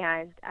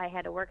 And I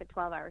had to work a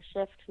 12-hour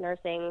shift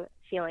nursing,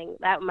 feeling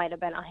that might have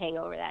been a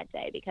hangover that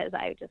day because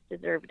I just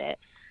deserved it.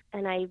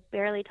 And I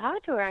barely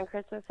talked to her on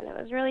Christmas, and it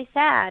was really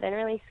sad and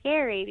really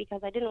scary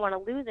because I didn't want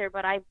to lose her,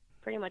 but I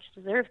pretty much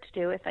deserved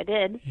to if I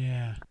did.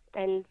 Yeah.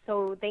 And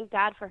so thank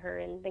God for her,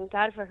 and thank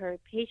God for her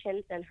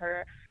patience and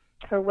her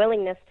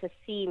willingness to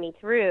see me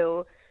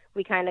through.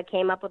 We kind of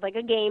came up with like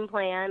a game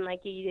plan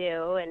like you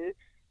do,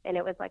 and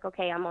it was like,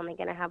 okay, I'm only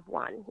going to have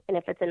one. And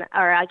if it's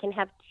or I can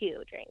have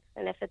 2 drinks.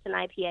 And if it's an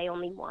IPA,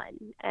 only 1.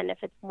 And if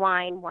it's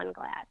wine, 1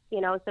 glass,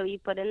 so you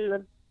put in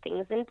the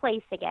things in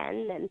place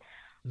again. And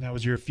now,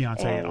 was your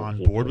fiance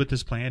on board with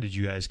this plan? Did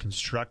you guys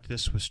construct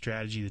this with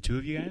strategy, the 2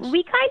 of you guys?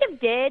 We kind of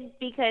did,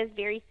 because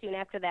very soon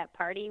after that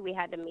party, we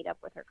had to meet up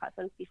with her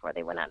cousins before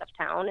they went out of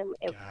town. And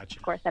it was,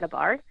 of course, at a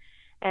bar.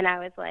 And I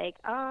was like,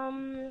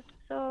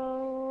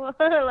 so,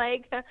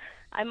 like,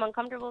 I'm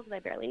uncomfortable because I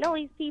barely know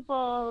these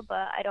people,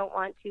 but I don't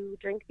want to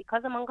drink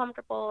because I'm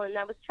uncomfortable. And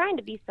I was trying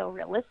to be so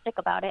realistic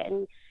about it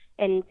and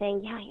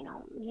saying, yeah,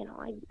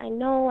 I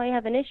know I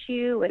have an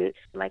issue. And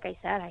like I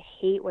said, I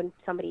hate when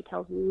somebody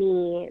tells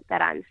me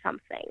that I'm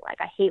something.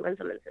 Like, I hate when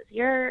someone says,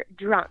 you're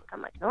drunk.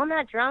 I'm like, no, I'm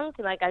not drunk.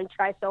 And, like, I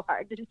try so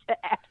hard to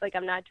act like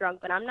I'm not drunk,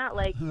 but I'm not,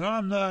 like,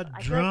 I'm not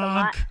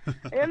drunk.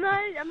 I'm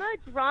not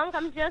drunk.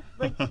 I'm just,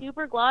 like,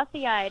 super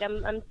glossy-eyed.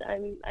 I'm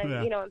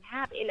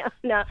happy.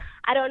 No,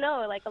 I don't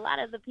know. Like, a lot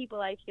of the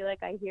people I feel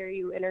like I hear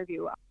you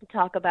interview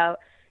talk about,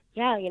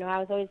 yeah, I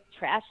was always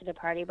trash at a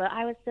party, but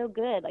I was so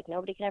good. Like,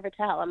 nobody could ever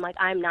tell. I'm like,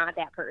 I'm not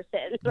that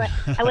person. Like,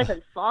 I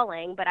wasn't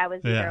falling, but I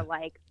was either,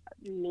 like,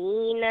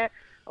 mean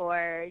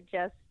or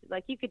just,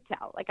 like, you could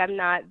tell. Like, I'm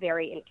not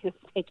very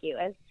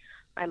inconspicuous.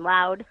 I'm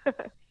loud.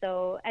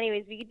 So,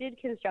 anyways, we did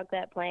construct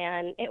that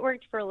plan. It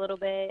worked for a little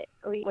bit.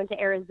 We went to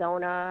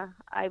Arizona.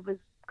 I was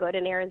good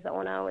in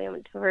Arizona. We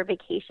went for a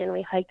vacation.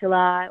 We hiked a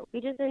lot.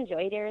 We just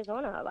enjoyed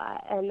Arizona a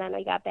lot. And then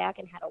I got back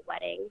and had a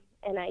wedding,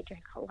 and I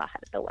drank a lot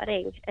at the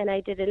wedding. And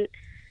I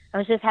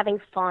was just having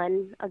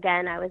fun.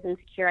 Again, I was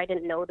insecure. I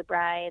didn't know the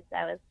brides.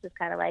 I was just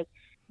kind of like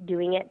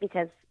doing it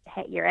because,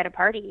 hey, you're at a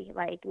party.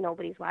 Like,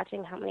 nobody's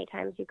watching how many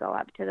times you go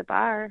up to the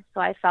bar. So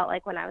I felt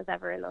like when I was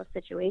ever in those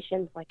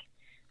situations, like,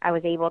 I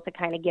was able to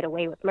kind of get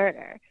away with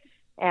murder.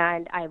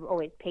 And I've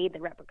always paid the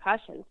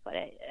repercussions, but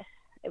it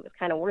was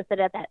kind of worth it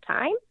at that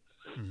time.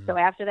 Mm-hmm. So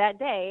after that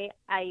day,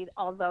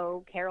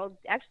 although Carol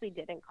actually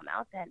didn't come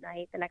out that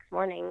night, the next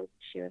morning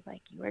she was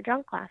like, you were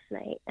drunk last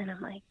night. And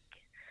I'm like,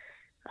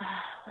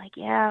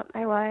 yeah,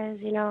 I was,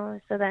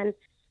 So then,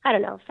 I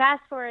don't know,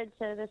 fast forward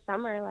to the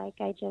summer, like,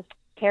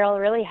 Carol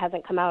really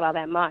hasn't come out all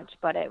that much,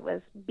 but it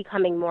was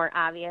becoming more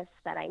obvious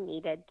that I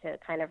needed to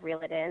kind of reel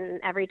it in. And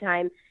every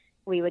time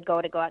we would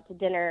go out to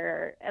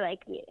dinner,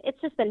 like,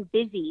 it's just been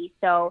busy.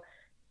 So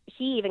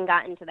she even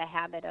got into the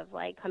habit of,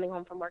 like, coming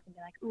home from work and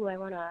be like, ooh, I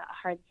want a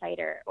hard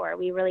cider. Or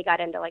we really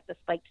got into, like, the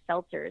spiked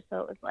seltzer.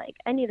 So it was like,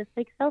 I need a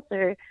spiked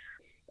seltzer.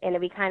 And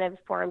we kind of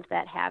formed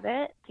that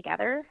habit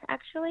together,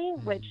 actually,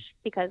 which,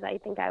 because I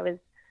think I was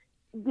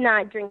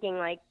not drinking,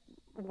 like,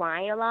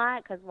 wine a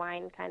lot, because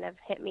wine kind of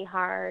hit me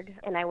hard.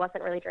 And I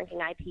wasn't really drinking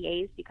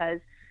IPAs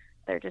because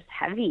they're just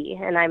heavy.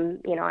 And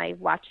I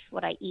watch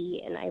what I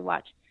eat, and I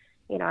watch,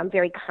 I'm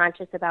very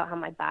conscious about how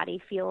my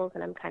body feels,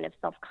 and I'm kind of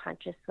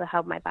self-conscious of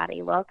how my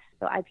body looks.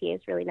 So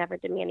IPAs really never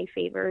did me any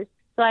favors.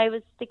 So I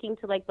was sticking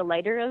to, like, the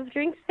lighter of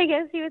drinks, I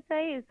guess you would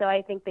say. So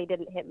I think they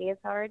didn't hit me as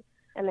hard.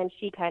 And then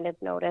she kind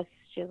of noticed.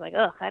 She was like,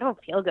 ugh, I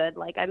don't feel good.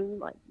 Like, I'm,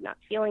 like, not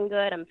feeling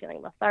good. I'm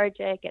feeling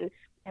lethargic. And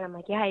I'm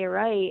like, yeah, you're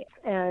right.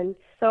 And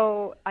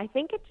so I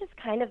think it just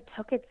kind of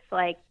took its,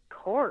 like,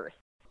 course.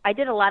 I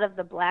did a lot of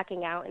the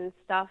blacking out and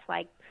stuff,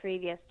 like,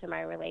 previous to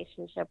my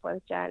relationship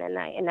with Jen.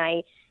 And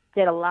I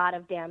did a lot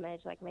of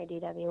damage, like my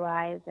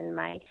DWIs and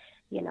my,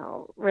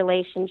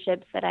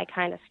 relationships that I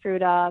kind of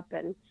screwed up.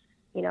 And,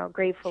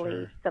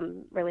 gratefully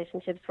some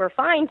relationships were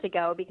fine to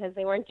go because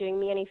they weren't doing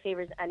me any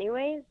favors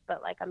anyways.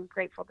 But, like, I'm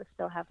grateful to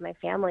still have my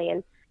family.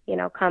 And,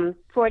 come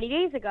 40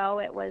 days ago,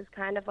 it was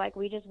kind of like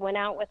we just went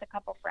out with a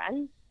couple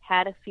friends,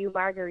 had a few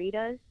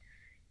margaritas,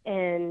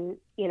 and,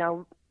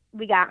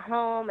 we got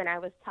home, and I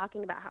was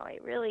talking about how I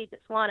really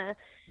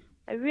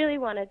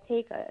want to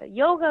take a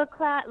yoga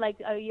class. Like,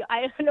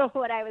 I don't know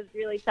what I was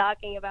really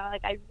talking about.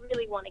 Like, I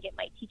really want to get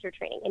my teacher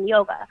training in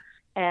yoga.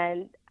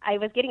 And I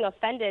was getting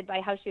offended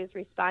by how she was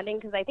responding,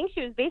 because I think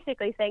she was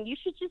basically saying, you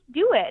should just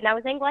do it. And I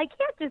was saying, well, I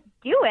can't just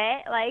do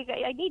it. Like,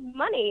 I need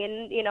money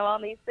and,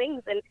 all these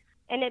things.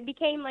 And it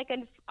became like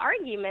an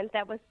argument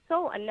that was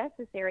so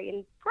unnecessary,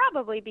 and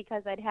probably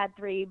because I'd had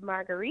 3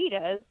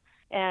 margaritas.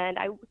 And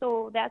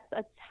so that's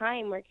a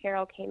time where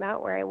Carol came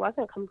out where I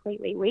wasn't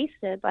completely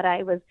wasted, but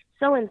I was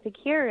so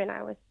insecure and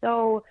I was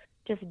so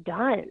just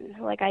done.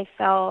 Like, I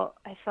felt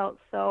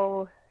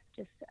so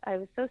just, I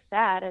was so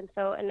sad.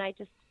 And I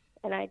just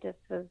and I just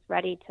was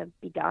ready to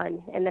be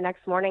done. And the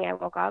next morning I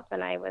woke up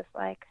and I was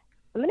like,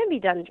 I'm going to be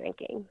done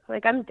drinking.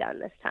 Like, I'm done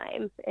this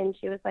time. And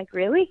she was like,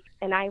 really?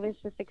 And I was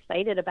just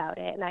excited about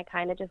it. And I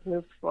kind of just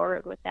moved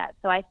forward with that.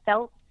 So I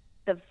felt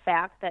the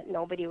fact that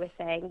nobody was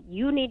saying,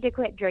 you need to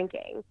quit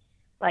drinking.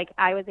 Like,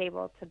 I was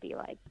able to be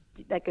like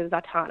it was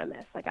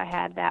autonomous. Like, I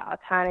had that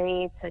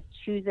autonomy to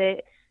choose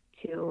it,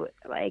 to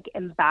like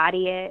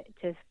embody it,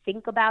 to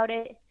think about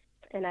it.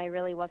 And I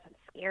really wasn't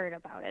scared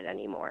about it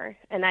anymore.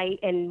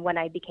 And when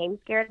I became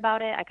scared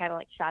about it, I kind of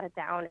like shot it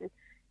down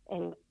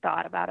and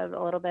thought about it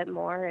a little bit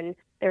more. And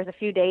there was a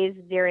few days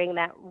during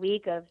that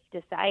week of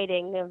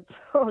deciding,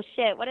 oh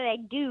shit, what did I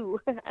do?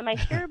 Am I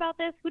sure about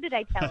this? Who did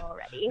I tell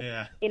already?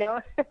 Yeah. You know,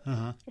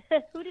 Uh-huh.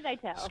 who did I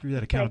tell? Screw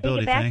that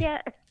accountability did I take thing.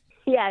 it back yet?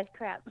 Yeah,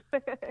 crap.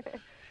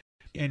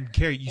 And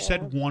Carrie, you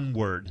said one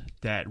word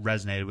that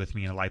resonated with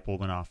me and a light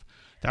bulb went off.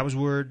 That was the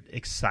word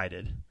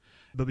excited.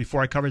 But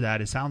before I cover that,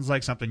 it sounds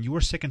like something you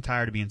were sick and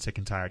tired of being sick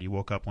and tired. You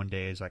woke up one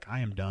day, it's like, I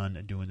am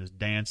done doing this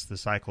dance. The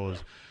cycle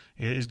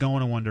is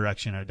going in one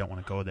direction. I don't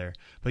want to go there.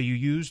 But you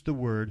used the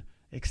word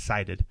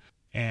excited.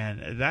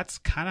 And that's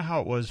kind of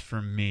how it was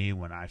for me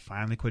when I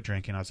finally quit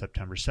drinking on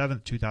September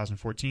 7th,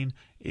 2014,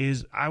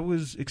 is I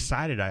was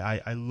excited.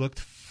 I looked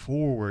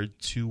forward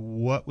to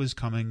what was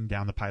coming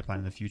down the pipeline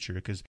in the future.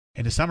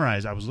 And to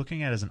summarize, I was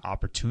looking at it as an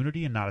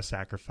opportunity and not a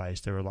sacrifice.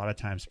 There were a lot of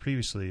times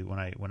previously when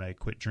I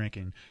quit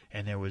drinking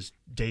and there was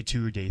day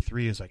 2 or day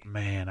 3, it's like,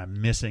 man,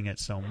 I'm missing it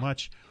so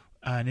much.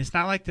 And it's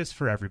not like this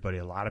for everybody.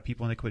 A lot of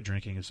people when they quit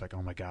drinking, it's like,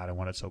 oh my God, I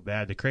want it so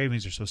bad. The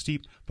cravings are so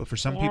steep. But for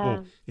some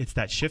people, it's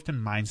that shift in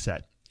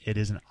mindset. It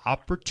is an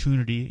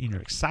opportunity, and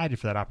you're excited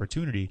for that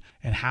opportunity.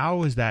 And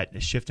how is that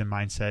shift in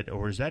mindset,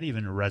 or is that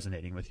even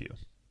resonating with you?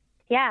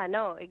 Yeah,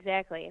 no,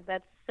 exactly.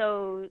 That's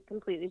so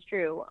completely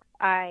true.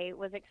 I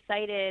was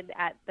excited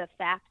at the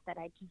fact that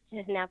I just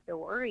didn't have to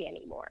worry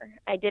anymore.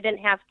 I didn't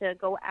have to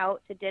go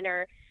out to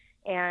dinner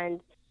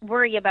and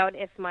worry about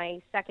if my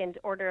second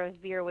order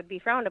of beer would be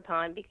frowned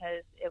upon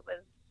because it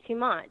was too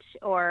much,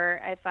 or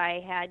if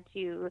I had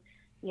to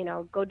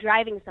go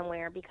driving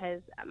somewhere because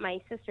my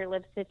sister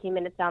lives 15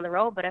 minutes down the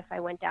road. But if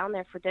I went down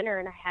there for dinner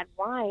and I had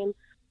wine,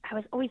 I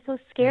was always so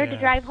scared to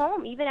drive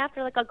home, even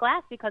after like a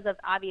glass, because of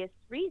obvious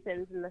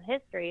reasons in the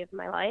history of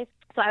my life.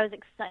 So I was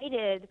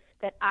excited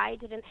that I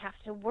didn't have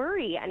to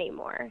worry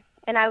anymore.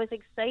 And I was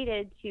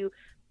excited to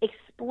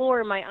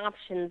explore my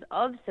options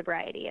of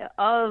sobriety,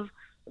 of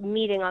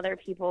meeting other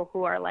people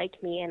who are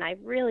like me. And I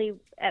really,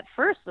 at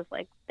first, was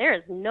like, there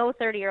is no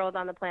 30-year-old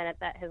on the planet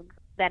that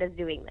is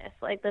doing this.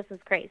 Like, this is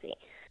crazy.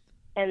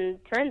 And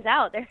turns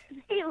out there's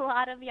a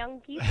lot of young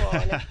people,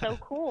 and it's so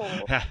cool.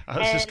 Yeah, I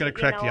was just going to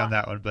correct you on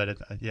that one, but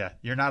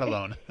you're not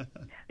alone.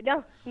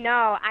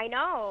 No, I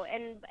know.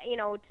 And,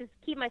 to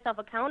keep myself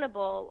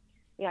accountable,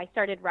 I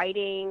started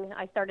writing.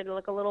 I started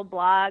like a little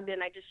blog,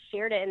 and I just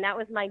shared it. And that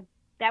was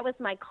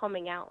my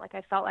coming out. Like,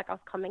 I felt like I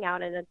was coming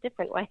out in a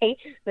different way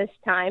this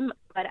time.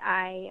 But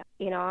I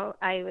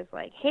was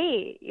like,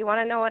 hey, you want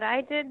to know what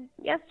I did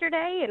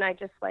yesterday? And I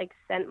just like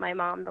sent my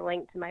mom the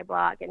link to my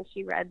blog, and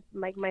she read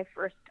like my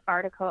first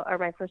article or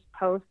my first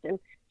post, and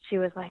she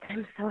was like,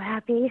 I'm so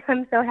happy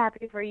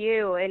for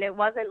you. And it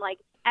wasn't like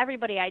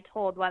everybody I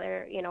told,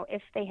 whether,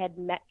 if they had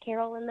met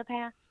Carol in the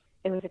past,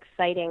 it was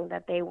exciting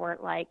that they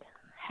weren't like,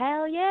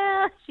 hell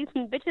yeah,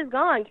 bitch is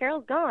gone,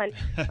 Carol's gone.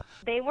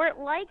 They weren't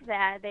like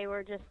that. They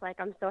were just like,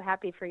 I'm so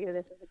happy for you.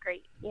 This is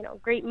a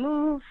great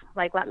move.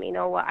 Like, let me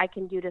know what I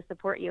can do to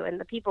support you. And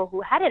the people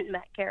who hadn't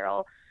met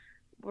Carol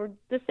were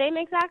the same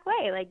exact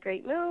way. Like,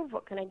 great move.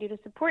 What can I do to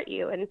support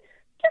you? And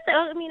just,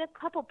 a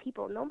couple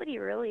people. Nobody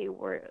really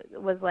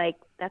was like,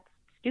 that's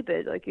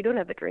stupid. Like, you don't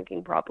have a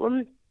drinking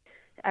problem.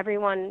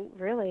 Everyone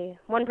really.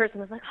 One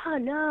person was like, oh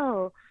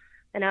no.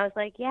 And I was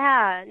like,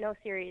 yeah, no,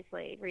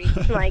 seriously,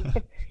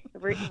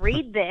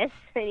 read this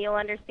and you'll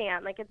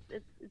understand. Like,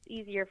 it's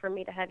easier for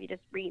me to have you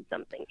just read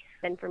something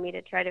than for me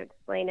to try to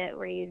explain it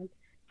where you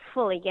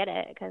fully get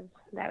it, because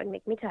that would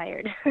make me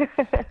tired.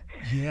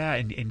 Yeah,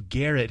 and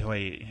Garrett,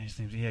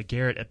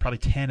 Garrett, probably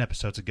 10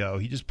 episodes ago,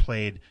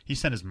 he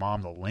sent his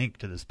mom the link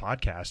to this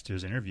podcast, to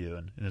his interview,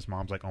 and his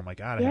mom's like, oh my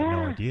God, I had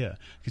no idea.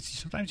 Because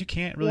sometimes you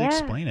can't really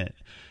explain it.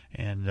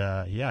 And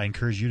I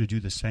encourage you to do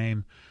the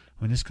same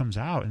when this comes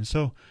out. And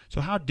so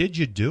how did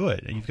you do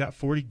it? You've got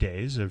 40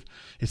 days of,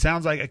 it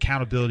sounds like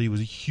accountability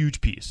was a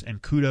huge piece,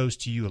 and kudos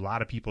to you. A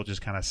lot of people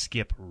just kind of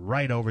skip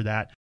right over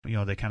that.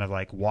 They kind of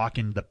like walk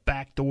in the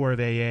back door of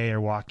AA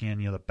or walk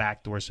in, the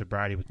back door of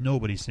sobriety with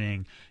nobody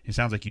seeing. It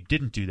sounds like you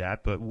didn't do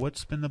that, but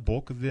what's been the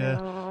bulk of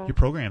your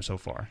program so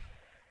far?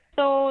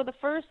 So the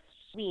first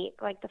week,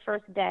 like the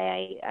first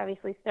day, I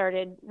obviously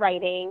started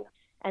writing,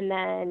 and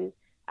then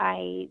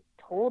I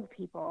told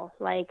people,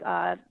 like,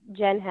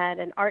 Jen had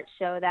an art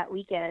show that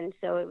weekend,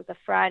 so it was a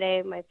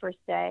Friday, my first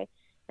day,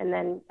 and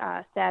then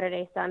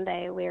Saturday,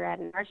 Sunday, we were at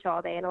an art show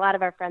all day, and a lot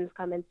of our friends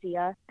come and see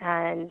us,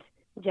 and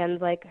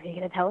Jen's like, are you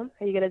going to tell him?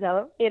 Are you going to tell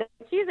him?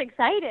 She's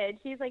excited.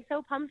 She's like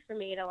so pumped for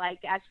me to like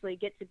actually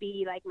get to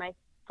be like my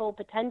full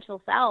potential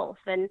self.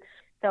 And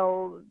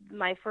so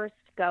my first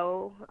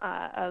go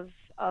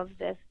of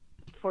this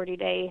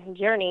 40-day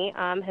journey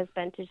has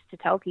been just to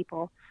tell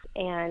people.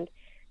 And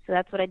so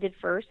that's what I did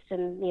first.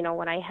 And, you know,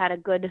 when I had a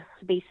good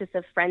basis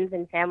of friends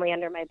and family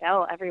under my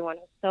belt, everyone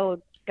was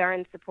so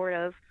darn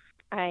supportive.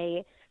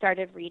 I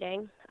started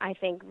reading. I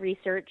think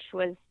research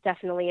was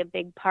definitely a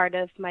big part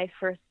of my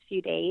first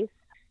few days.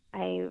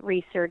 I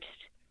researched,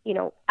 you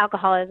know,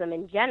 alcoholism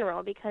in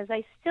general, because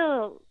I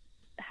still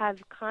have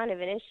kind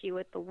of an issue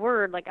with the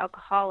word like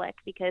alcoholic,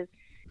 because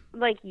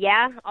like,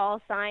 yeah,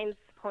 all signs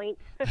point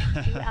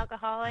to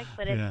alcoholic,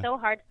 but it's so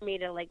hard for me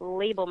to like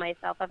label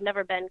myself. I've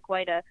never been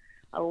quite a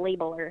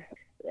labeler.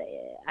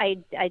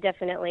 I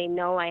definitely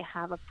know I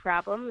have a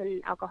problem,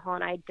 and alcohol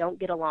and I don't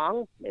get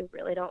along. We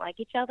really don't like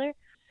each other.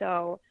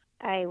 So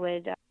I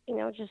would, you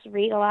know, just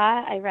read a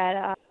lot. I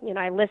read, you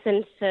know, I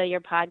listened to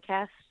your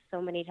podcast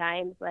so many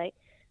times, like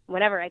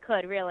whenever I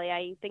could, really.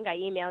 I think I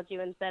emailed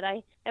you and said,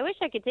 I wish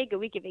I could take a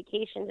week of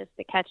vacation just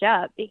to catch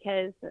up,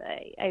 because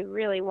I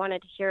really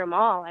wanted to hear them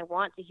all. I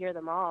want to hear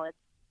them all. It's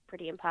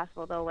pretty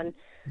impossible, though, when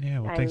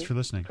thanks for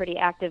listening. Pretty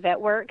active at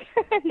work.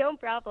 No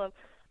problem.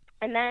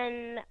 And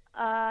then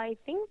I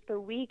think the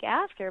week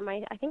after,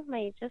 my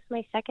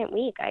second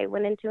week, I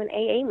went into an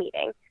AA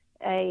meeting.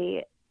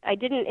 I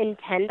didn't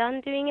intend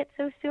on doing it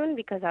so soon,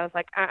 because I was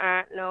like,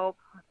 nope.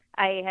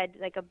 I had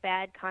like a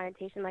bad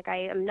connotation. Like,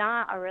 I am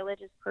not a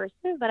religious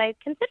person, but I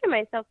consider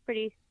myself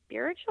pretty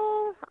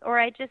spiritual, or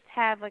I just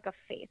have like a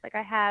faith. Like,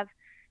 I have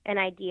an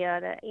idea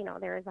that, you know,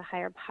 there is a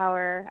higher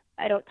power.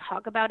 I don't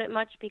talk about it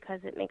much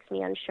because it makes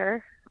me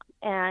unsure.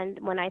 And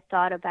when I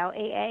thought about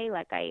AA,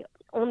 like, I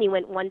only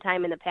went one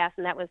time in the past,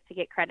 and that was to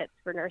get credits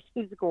for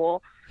nursing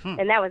school.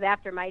 And that was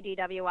after my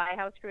DWI.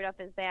 How screwed up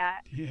is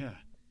that? Yeah.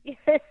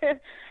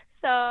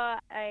 So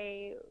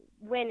I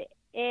went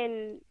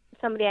in.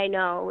 Somebody I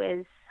know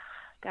is,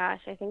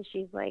 gosh, I think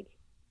she's like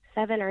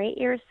 7 or 8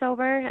 years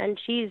sober, and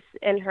she's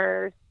in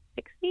her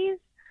 60s.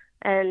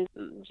 And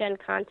Jen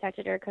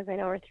contacted her, because I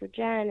know her through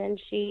Jen, and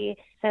she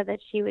said that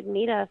she would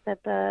meet us at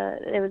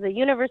it was a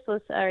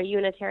Universalist or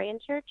Unitarian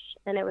church,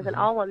 and it was an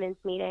all-women's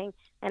meeting.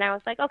 And I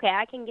was like, okay,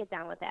 I can get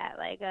down with that.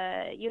 Like,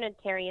 a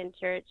Unitarian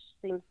church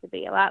seems to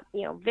be a lot,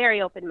 you know,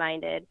 very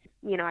open-minded.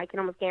 You know, I can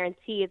almost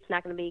guarantee it's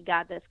not going to be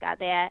God this, God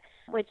that,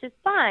 which is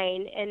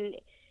fine. And,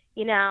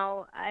 you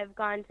know, I've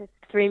gone to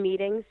 3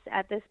 meetings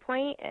at this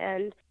point,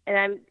 and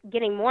I'm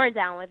getting more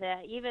down with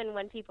it. Even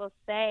when people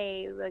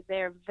say like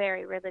they're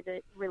very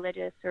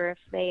religious, or if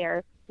they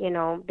are, you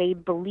know, they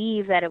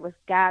believe that it was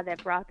God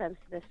that brought them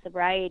to the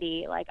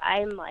sobriety, like,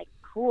 I'm like,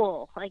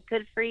 cool, like,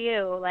 good for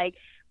you. Like,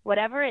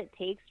 whatever it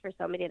takes for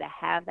somebody to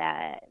have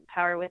that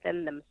power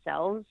within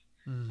themselves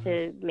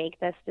to make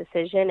this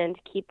decision and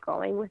to keep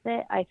going with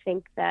it, I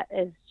think that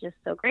is just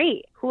so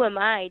great. Who am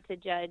I to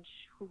judge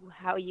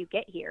how you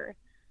get here?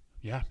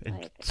 Yeah,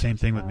 and same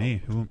thing with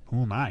me. Who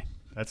am I?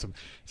 It's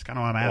kind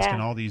of why I'm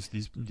asking all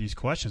these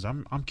questions.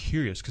 I'm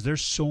curious, because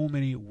there's so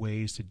many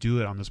ways to do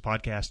it on this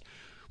podcast.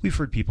 We've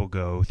heard people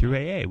go through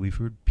AA. We've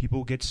heard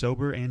people get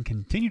sober and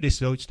continue to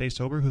stay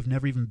sober who've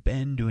never even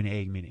been to an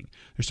AA meeting.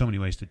 There's so many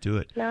ways to do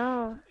it.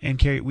 No. And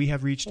Carrie, we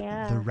have reached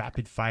the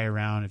rapid fire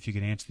round. If you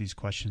could answer these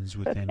questions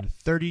within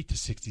 30 to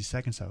 60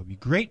 seconds, that would be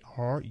great.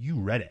 Are you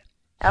ready?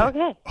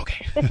 Okay.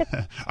 Okay.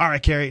 All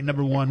right, Carrie,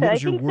 number 1, what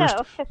was your worst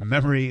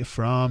memory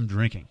from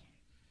drinking?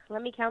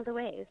 Let me count the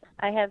ways.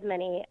 I have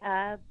many,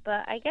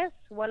 but I guess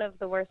one of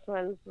the worst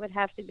ones would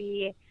have to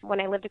be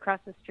when I lived across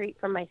the street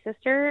from my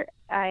sister.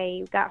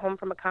 I got home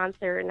from a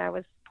concert, and I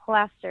was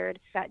plastered,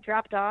 got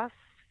dropped off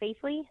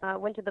safely,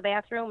 went to the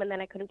bathroom, and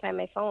then I couldn't find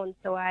my phone,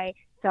 so I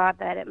thought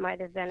that it might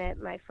have been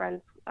in my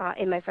friend's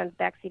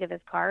backseat of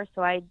his car.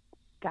 So I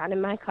got in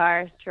my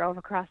car, drove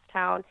across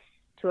town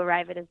to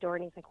arrive at his door,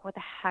 and he's like, what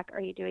the heck are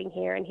you doing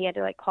here? And he had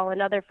to like call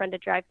another friend to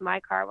drive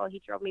my car while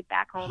he drove me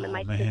back home. And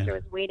my sister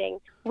was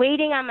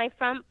waiting on my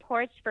front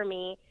porch for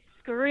me,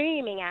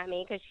 screaming at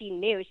me, because she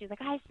knew. She's like,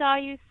 I saw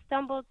you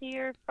stumble to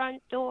your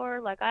front door,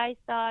 like, I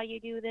saw you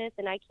do this,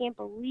 and I can't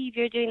believe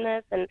you're doing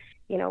this, and,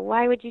 you know,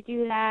 why would you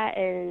do that?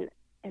 And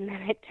then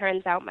it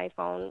turns out my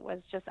phone was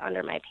just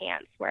under my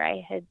pants, where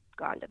I had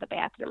gone to the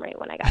bathroom right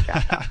when I got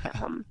dropped off at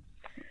home.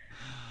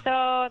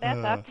 So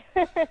that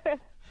sucked.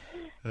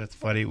 That's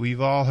funny.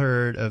 We've all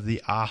heard of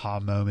the aha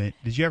moment.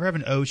 Did you ever have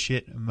an oh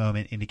shit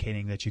moment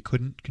indicating that you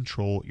couldn't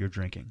control your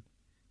drinking?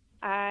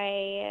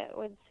 I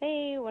would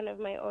say one of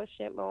my oh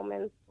shit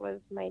moments was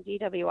my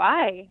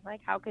DWI.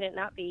 Like, how could it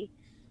not be?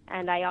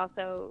 And I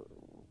also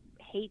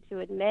hate to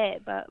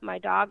admit, but my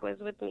dog was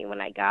with me when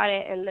I got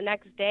it. And the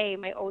next day,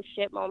 my oh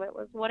shit moment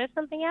was, what if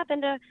something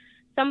happened to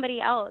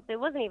somebody else? It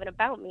wasn't even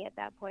about me at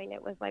that point.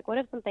 It was like, what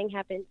if something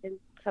happened to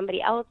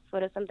somebody else?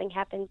 What if something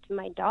happened to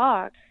my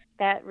dog?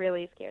 That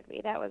really scared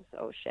me. That was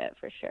oh shit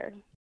for sure.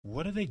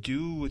 What do they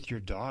do with your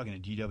dog in a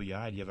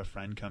DWI? Do you have a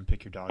friend come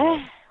pick your dog up?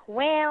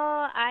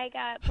 Well, I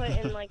got put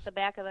in like the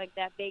back of like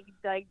that big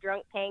like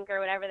drunk tank or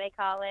whatever they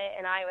call it,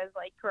 and I was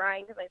like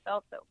crying because I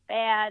felt so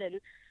bad.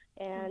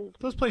 And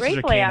those places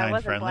are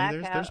canine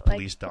friendly. There's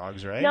police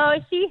dogs, right? No,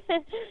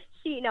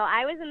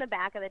 I was in the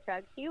back of the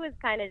truck. She was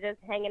kind of just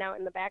hanging out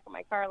in the back of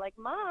my car like,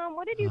 Mom,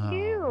 what did you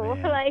do?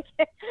 Man.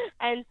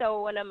 And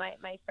so one of my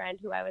friend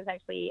who I was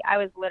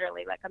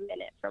literally like a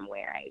minute from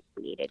where I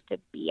needed to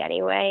be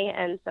anyway.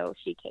 And so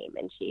she came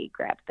and she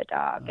grabbed the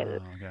dog.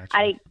 And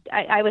gotcha.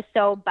 I was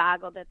so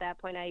boggled at that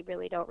point. I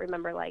really don't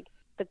remember like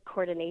the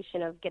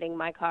coordination of getting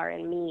my car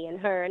and me and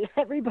her and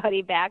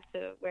everybody back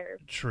to where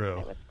I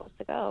was supposed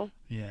to go.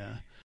 Yeah.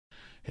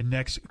 And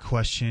next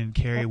question,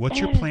 Carrie, what's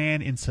your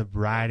plan in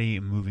sobriety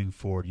moving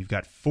forward? You've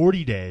got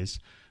 40 days.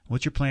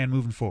 What's your plan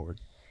moving forward?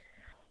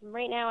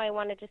 Right now, I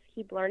want to just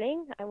keep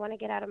learning. I want to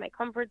get out of my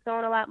comfort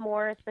zone a lot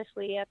more,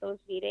 especially at those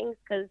meetings,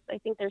 because I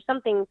think there's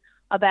something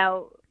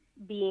about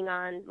being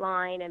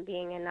online and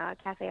being in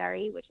Cafe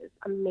RE, which is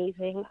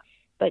amazing.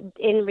 But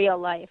in real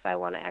life, I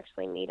want to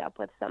actually meet up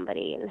with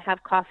somebody and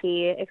have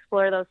coffee,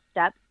 explore those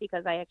steps,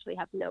 because I actually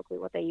have no clue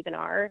what they even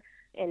are.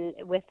 And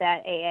with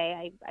that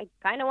AA, I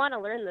kind of want to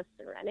learn the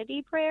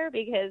Serenity Prayer,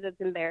 because it's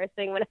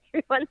embarrassing when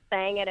everyone's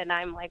saying it and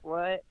I'm like,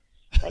 what?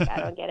 Like, I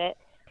don't get it.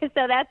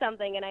 So that's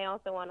something. And I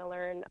also want to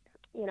learn,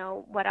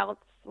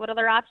 what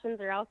other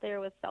options are out there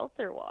with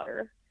seltzer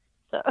water.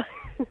 So.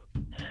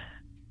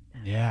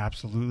 Yeah,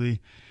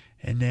 absolutely.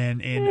 And then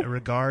in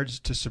regards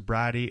to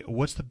sobriety,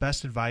 what's the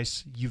best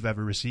advice you've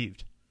ever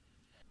received?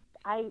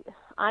 I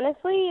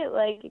honestly,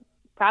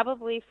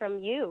 probably from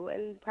you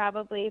and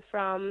probably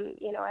from,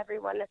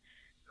 everyone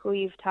who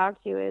you've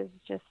talked to, is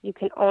just, you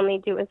can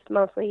only do, it's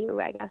mostly you,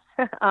 I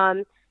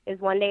guess, is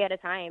one day at a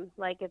time.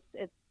 Like,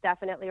 it's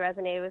definitely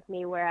resonated with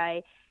me where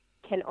I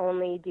can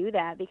only do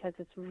that because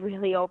it's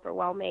really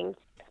overwhelming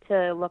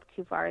to look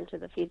too far into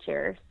the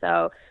future.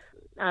 So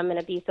I'm going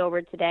to be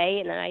sober today,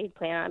 and then I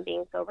plan on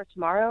being sober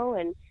tomorrow,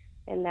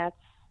 and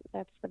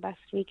that's the best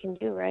we can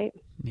do, right?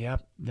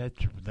 Yep,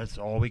 that's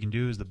all we can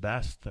do, is the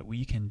best that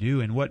we can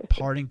do. And what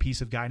parting piece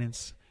of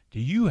guidance do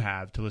you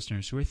have to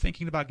listeners who are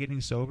thinking about getting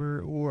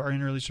sober or are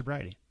in early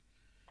sobriety?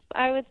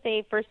 I would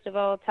say, first of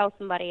all, tell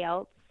somebody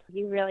else.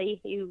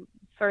 You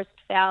first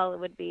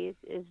fail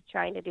is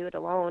trying to do it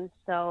alone.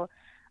 So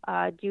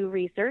do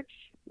research,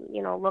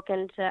 look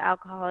into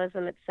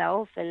alcoholism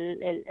itself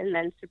and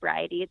then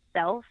sobriety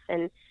itself,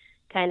 and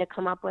kind of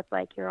come up with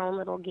like your own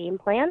little game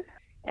plan,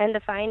 and to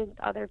find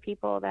other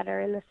people that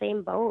are in the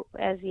same boat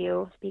as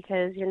you,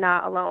 because you're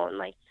not alone.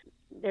 Like,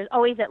 there's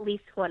always at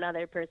least one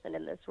other person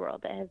in this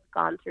world that has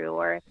gone through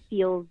or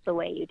feels the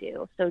way you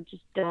do. So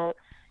just don't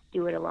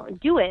do it alone.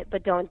 Do it,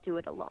 but don't do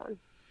it alone.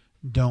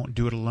 Don't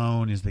do it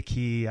alone is the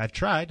key. I've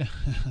tried,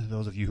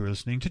 those of you who are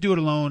listening, to do it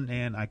alone,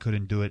 and I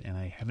couldn't do it, and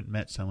I haven't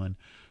met someone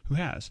who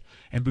has.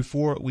 And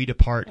before we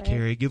depart, right,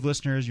 Carrie, give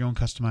listeners your own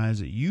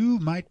customized "you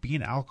might be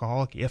an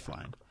alcoholic if"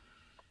 line.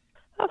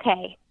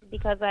 Okay,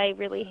 because I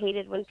really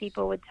hated when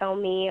people would tell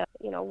me,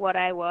 what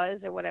I was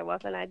or what I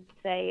wasn't. I'd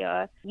say,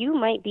 you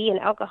might be an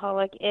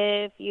alcoholic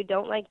if you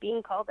don't like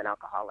being called an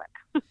alcoholic.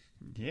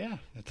 Yeah,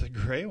 that's a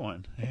great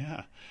one.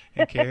 Yeah.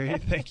 And Carrie,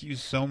 thank you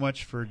so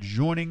much for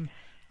joining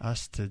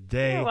us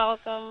today. You're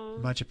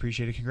welcome. Much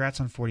appreciated.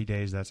 Congrats on 40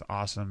 days. That's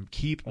awesome.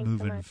 Keep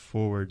moving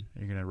forward.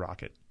 You're going to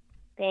rock it.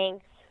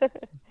 Thanks.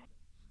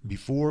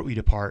 Before we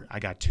depart, I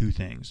got two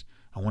things.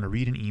 I want to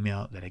read an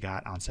email that I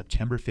got on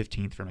September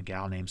 15th from a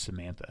gal named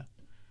Samantha.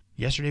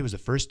 Yesterday was the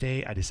first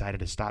day I decided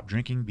to stop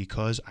drinking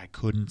because I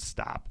couldn't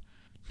stop.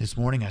 This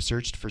morning I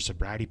searched for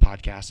sobriety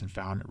podcasts and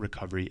found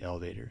Recovery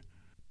Elevator.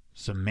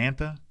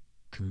 Samantha,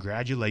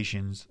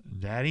 congratulations.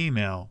 That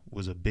email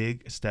was a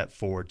big step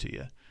forward to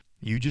you.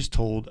 You just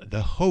told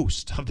the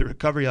host of the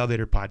Recovery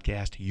Elevator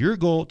podcast your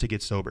goal to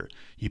get sober.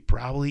 You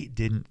probably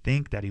didn't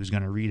think that he was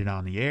going to read it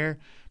on the air,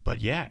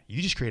 but yeah,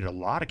 you just created a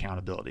lot of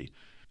accountability.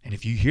 And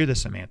if you hear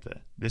this,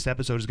 Samantha, this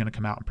episode is going to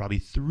come out in probably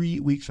 3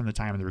 weeks from the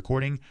time of the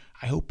recording.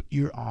 I hope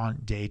you're on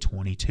day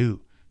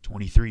 22,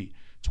 23,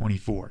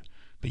 24.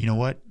 But you know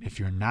what? If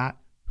you're not,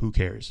 who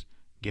cares?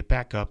 Get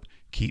back up,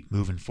 keep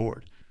moving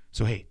forward.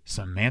 So hey,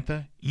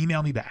 Samantha,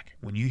 email me back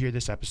when you hear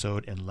this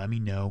episode and let me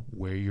know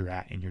where you're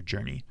at in your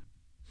journey.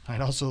 I'd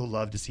also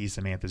love to see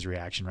Samantha's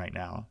reaction right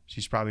now.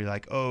 She's probably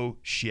like, oh,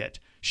 shit.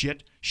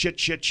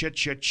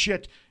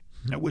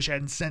 I wish I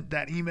hadn't sent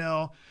that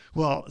email.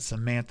 Well,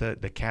 Samantha,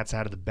 the cat's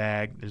out of the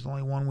bag. There's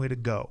only one way to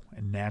go,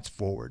 and that's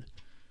forward.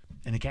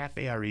 In the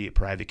Cafe RE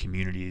private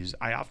communities,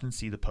 I often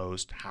see the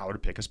post, how to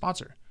pick a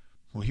sponsor.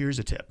 Well, here's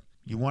a tip.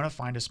 You want to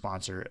find a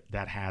sponsor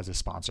that has a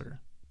sponsor.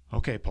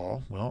 Okay,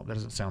 Paul, well, that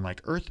doesn't sound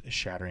like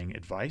earth-shattering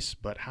advice,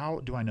 but how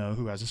do I know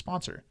who has a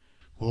sponsor?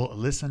 Well,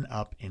 listen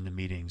up in the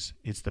meetings.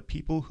 It's the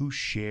people who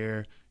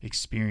share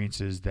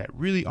experiences that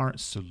really aren't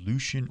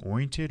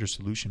solution-oriented or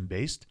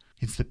solution-based.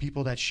 It's the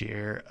people that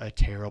share a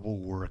terrible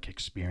work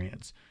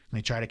experience. And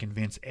they try to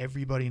convince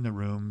everybody in the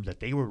room that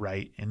they were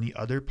right and the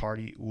other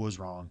party was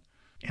wrong.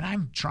 And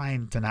I'm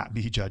trying to not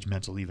be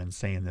judgmental even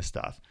saying this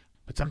stuff.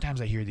 But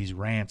sometimes I hear these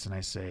rants and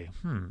I say,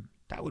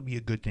 that would be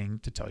a good thing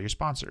to tell your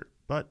sponsor.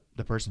 But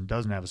the person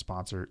doesn't have a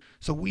sponsor,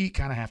 so we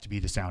kind of have to be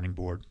the sounding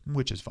board,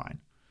 which is fine.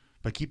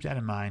 But keep that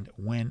in mind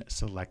when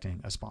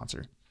selecting a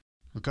sponsor.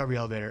 Recovery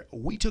Elevator,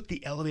 we took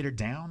the elevator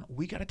down.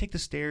 We got to take the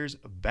stairs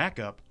back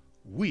up.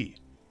 We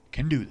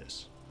can do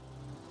this.